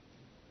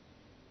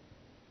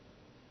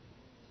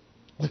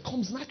 But it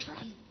comes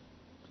naturally.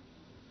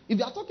 If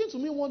you are talking to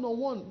me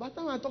one-on-one, by the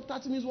time I talk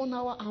 30 minutes, 1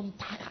 hour, I'm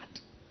tired.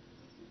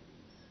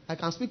 I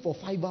can speak for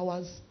 5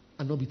 hours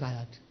and not be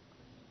tired.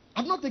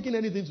 I've not taken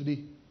anything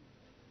today.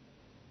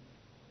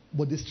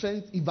 But the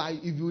strength,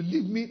 if you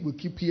leave me, we'll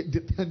keep here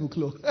at 10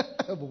 o'clock.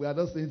 But we are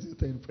not saying to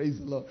 10. Praise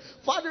the Lord.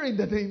 Father, in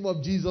the name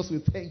of Jesus, we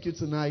thank you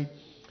tonight.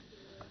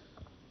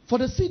 For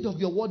the seed of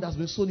your word has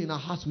been sown in our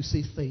hearts, we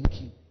say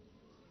thank you.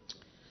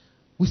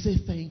 We say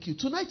thank you.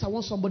 Tonight, I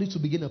want somebody to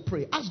begin a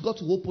prayer. Ask God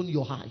to open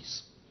your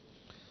eyes.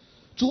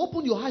 To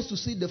open your eyes to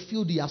see the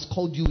field he has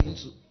called you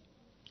into.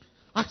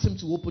 Ask him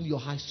to open your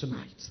eyes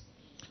tonight.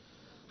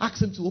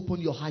 Ask him to open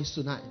your eyes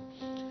tonight.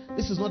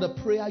 This is not a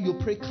prayer you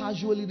pray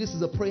casually. This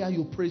is a prayer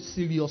you pray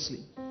seriously.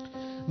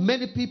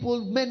 Many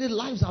people, many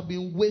lives have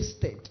been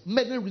wasted.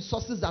 Many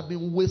resources have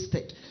been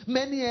wasted.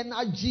 Many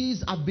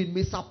energies have been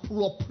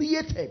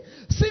misappropriated.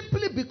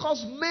 Simply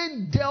because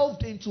men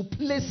delved into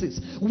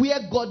places where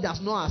God has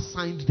not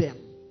assigned them.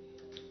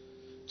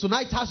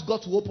 Tonight ask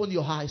God to open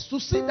your eyes to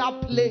see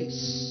that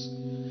place.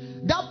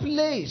 That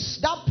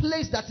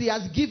place that he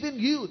has given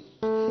you.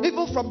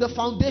 Even from the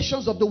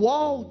foundations of the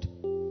world.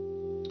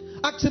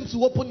 Ask him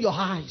to open your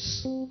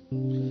eyes.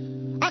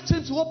 Ask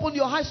him to open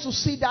your eyes to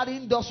see that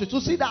industry, to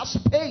see that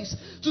space,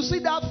 to see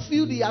that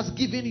field he has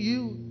given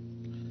you.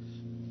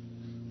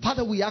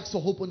 Father, we ask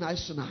for open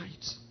eyes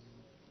tonight.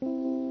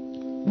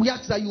 We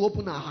ask that you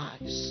open our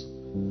eyes.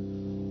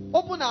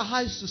 Open our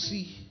eyes to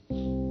see.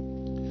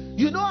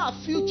 You know our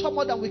future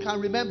more than we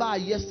can remember our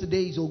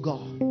yesterdays, oh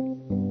God.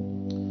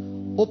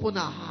 Open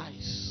our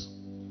eyes.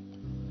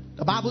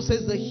 The Bible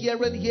says the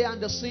hearing ear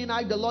and the seeing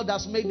eye, the Lord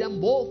has made them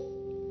both.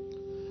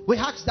 We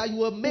ask that you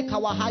will make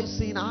our eyes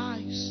seeing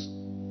eyes.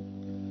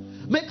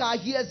 Make our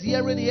ears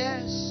hearing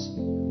ears.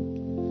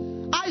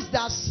 Eyes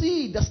that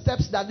see the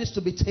steps that needs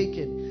to be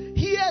taken.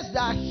 Ears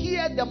that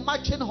hear the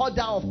marching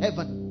order of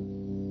heaven.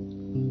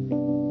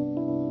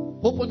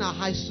 Open our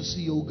eyes to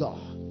see, oh God.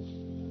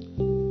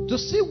 To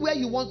see where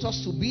you want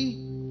us to be.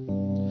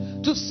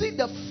 To see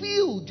the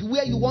field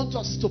where you want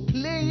us to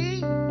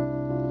play.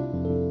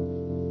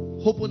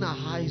 Open our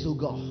eyes, oh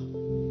God.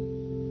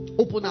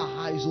 Open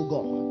our eyes, oh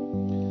God.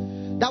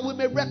 That we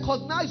may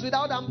recognize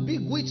without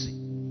ambiguity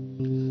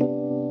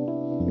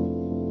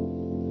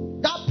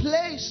that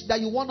place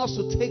that you want us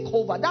to take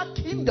over, that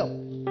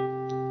kingdom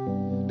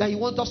that you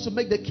want us to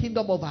make the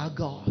kingdom of our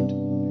God.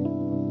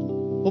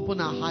 Open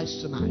our eyes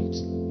tonight.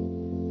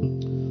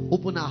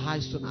 Open our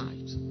eyes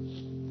tonight.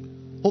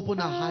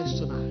 Open our eyes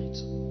tonight.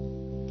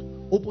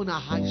 Open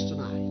our eyes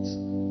tonight.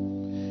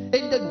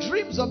 In the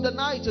dreams of the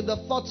night and the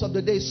thoughts of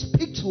the day,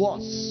 speak to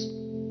us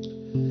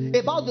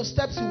about the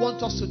steps you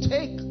want us to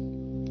take.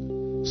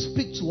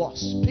 Speak to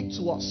us, speak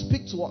to us,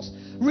 speak to us.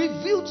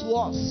 Reveal to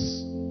us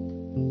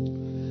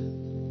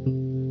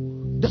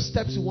the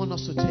steps you want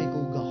us to take,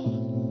 oh God.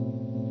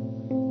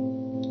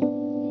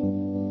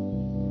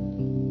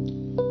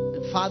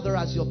 And Father,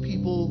 as your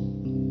people,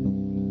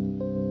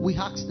 we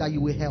ask that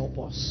you will help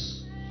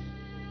us.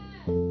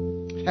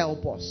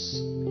 Help us.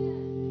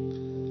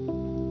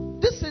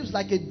 This seems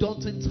like a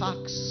daunting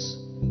task.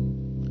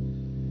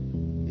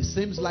 It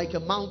seems like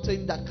a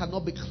mountain that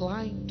cannot be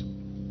climbed.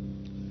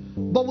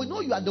 But we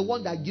know you are the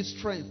one that gives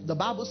strength. The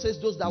Bible says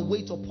those that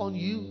wait upon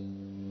you,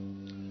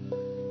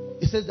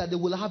 it says that they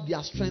will have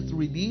their strength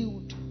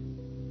renewed.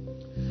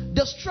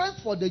 The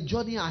strength for the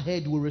journey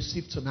ahead we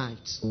receive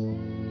tonight.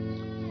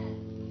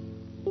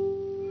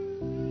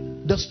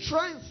 The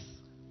strength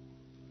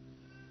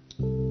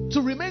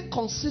to remain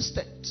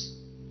consistent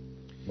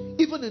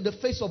even in the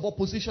face of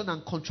opposition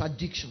and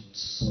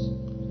contradictions.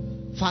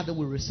 Father,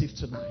 we receive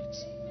tonight.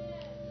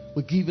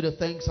 We give you the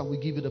thanks and we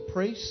give you the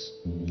praise.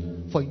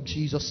 For in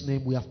Jesus'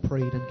 name we have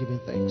prayed and given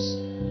thanks.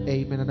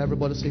 Amen. And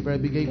everybody say very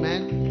big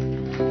amen.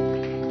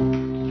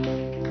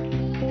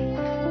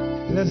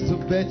 Let's do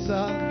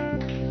better.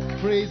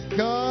 Praise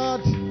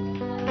God.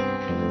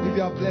 If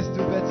you are blessed,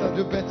 do better,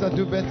 do better,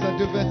 do better,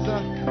 do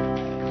better.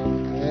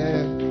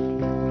 Yeah.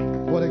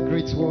 What a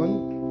great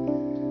one.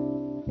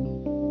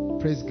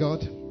 Praise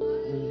God.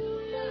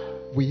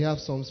 We have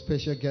some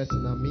special guests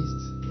in our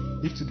midst.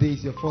 If today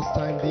is your first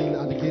time being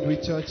at the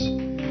Gateway Church,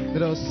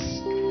 let us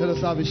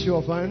have a show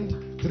of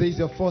hand. Today is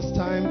your first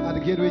time at the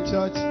Gateway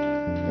Church.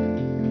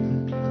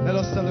 Let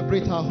us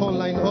celebrate our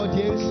online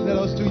audience. Let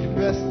us do it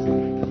best.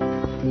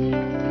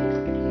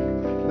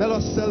 Let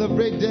us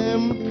celebrate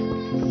them.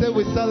 Say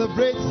we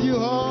celebrate you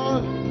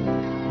all.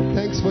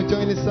 Thanks for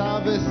joining the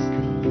service.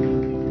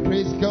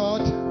 Praise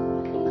God.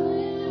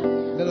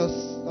 Let us,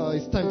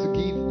 it's time to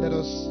give. Let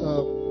us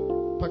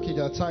package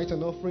our tithe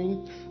and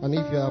offering. And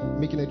if you are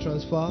making a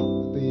transfer,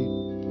 the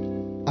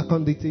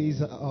account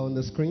details are on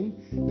the screen.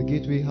 The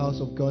Gateway House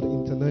of God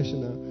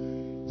International,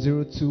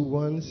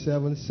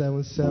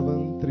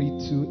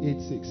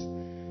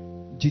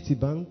 021-777-3286. GT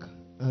Bank.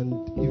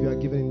 And if you are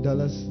giving in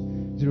dollars,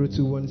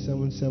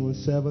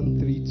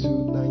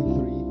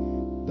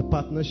 021-777-3293. The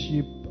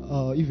partnership,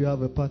 if you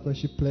have a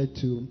partnership pledge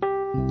to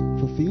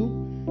fulfill,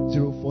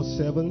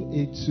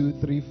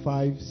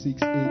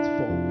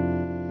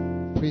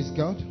 047-8235-684. Praise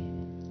God.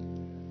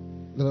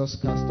 Let us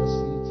cast a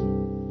seed.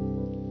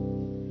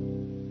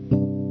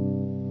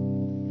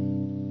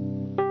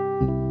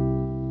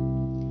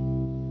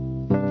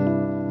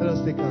 Let us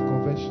take our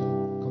confession.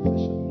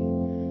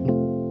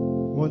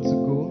 Want to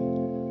go?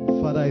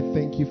 Father, I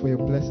thank you for your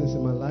blessings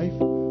in my life.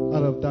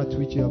 Out of that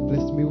which you have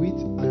blessed me with,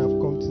 I have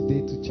come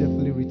today to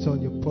cheerfully return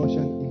your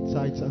portion in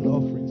tithes and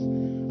offerings.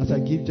 As I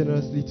give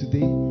generously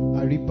today,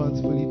 I reap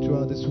bountifully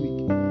throughout this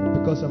week.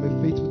 Because I'm a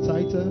faithful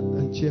tither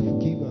and cheerful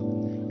giver,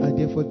 I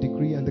therefore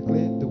decree and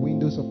declare the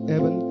windows of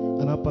heaven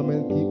and are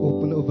permanently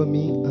open over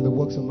me and the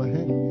works of my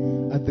hand.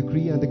 I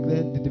decree and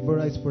declare the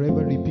devourer is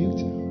forever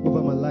rebuked over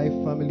my life,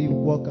 family,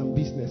 work, and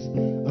business.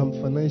 I'm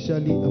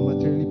financially and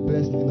materially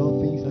blessed in all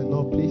things and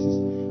all places.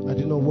 I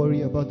do not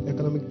worry about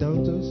economic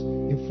downturns,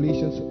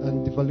 inflation,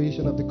 and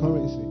devaluation of the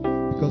currency,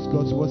 because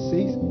God's word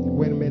says,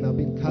 when men are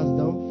being cast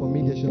down, for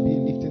me there shall be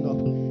a lifting up.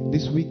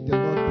 This week the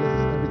Lord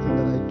blesses everything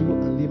that I do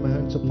and lay my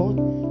hands upon.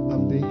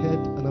 I'm the head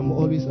and I'm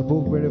always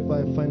above wherever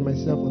I find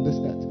myself on this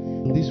earth.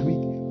 This week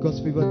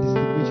God's favor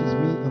distinguishes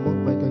me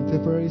among my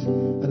contemporaries,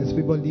 and His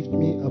favor lifts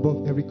me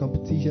above every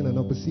competition and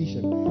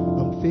opposition.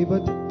 I'm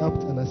favored,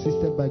 helped, and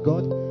assisted by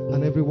God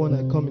and everyone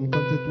I come in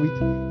contact with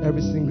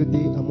every single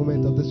day and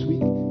moment of this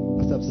week.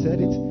 As I've said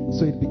it,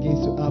 so it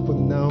begins to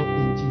happen now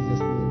in Jesus'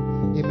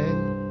 name. Amen.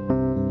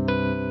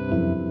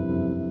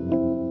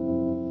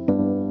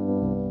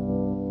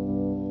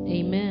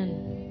 Amen.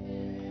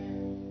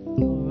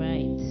 All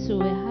right. So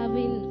we're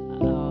having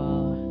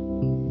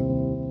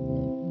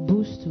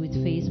boost with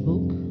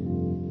Facebook.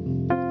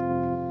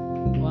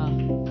 Wow.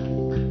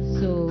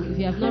 So if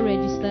you have not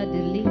registered,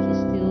 the link is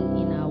still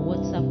in our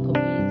WhatsApp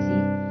community.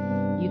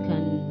 You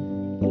can,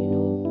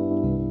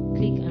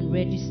 click and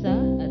register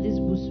at this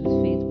boost with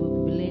Facebook.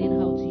 We'll be learning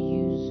how to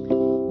use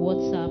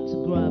WhatsApp to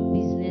grow our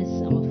business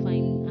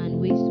and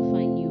ways to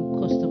find new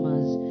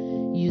customers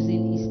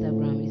using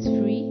Instagram. It's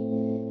free.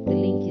 The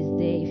link is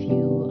there. If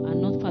you are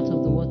not part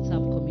of the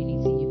WhatsApp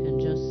community, you can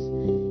just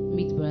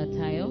meet Brother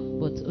Tayo.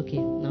 But okay,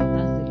 now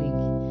that's the link.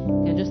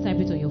 You can just type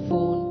it on your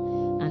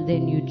phone and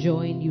then you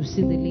join. You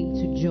see the link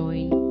to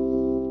join.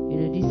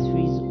 This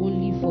free is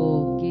only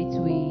for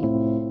Gateway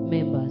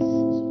members.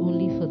 It's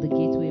only for the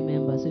Gateway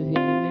members. So if you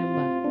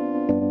remember,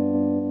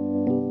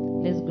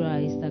 let's grow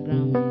our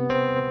Instagram.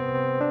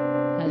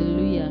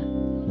 Hallelujah.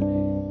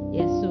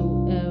 Yeah,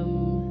 so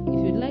if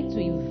you'd like to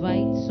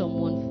invite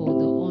someone for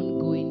the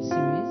ongoing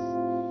series,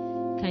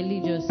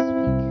 kindly just speak.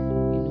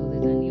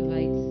 There's an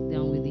invite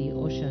down with the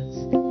ushers.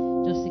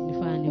 Just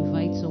signify and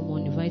invite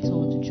someone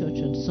to church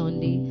on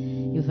Sunday,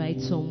 invite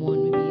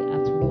someone maybe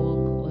at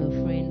work or a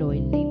friend or a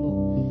neighbor.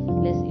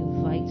 Let's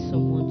invite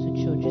someone to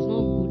church. It's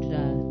not good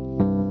that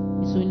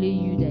it's only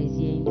you that is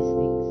hearing these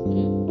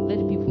things.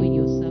 Let the people in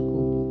your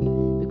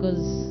circle,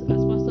 because as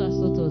Pastor has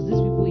taught us, these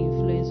people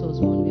influence us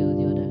one way or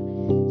the other.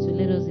 So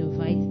let us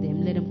invite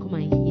them. Let them come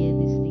and hear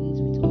these things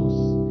with us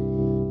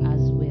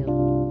as well.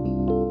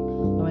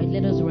 All right,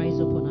 let us rise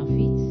up on our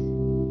feet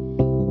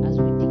as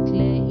we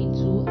declare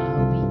into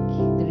our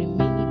week, the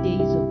remaining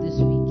days of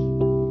this week.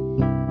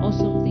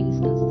 Awesome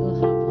things can still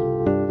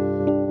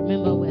happen.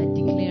 Remember, we are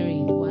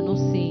declaring. We are not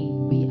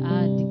saying. We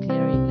are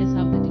declaring. Let's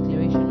have the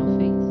declaration of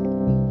faith.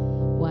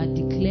 We are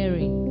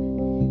declaring.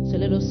 So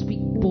let us speak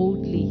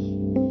boldly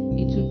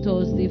into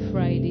Thursday,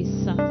 Friday,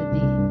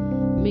 Saturday.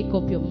 Make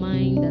up your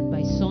mind that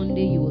by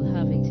Sunday you will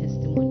have a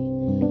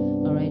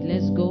testimony. All right,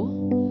 let's go.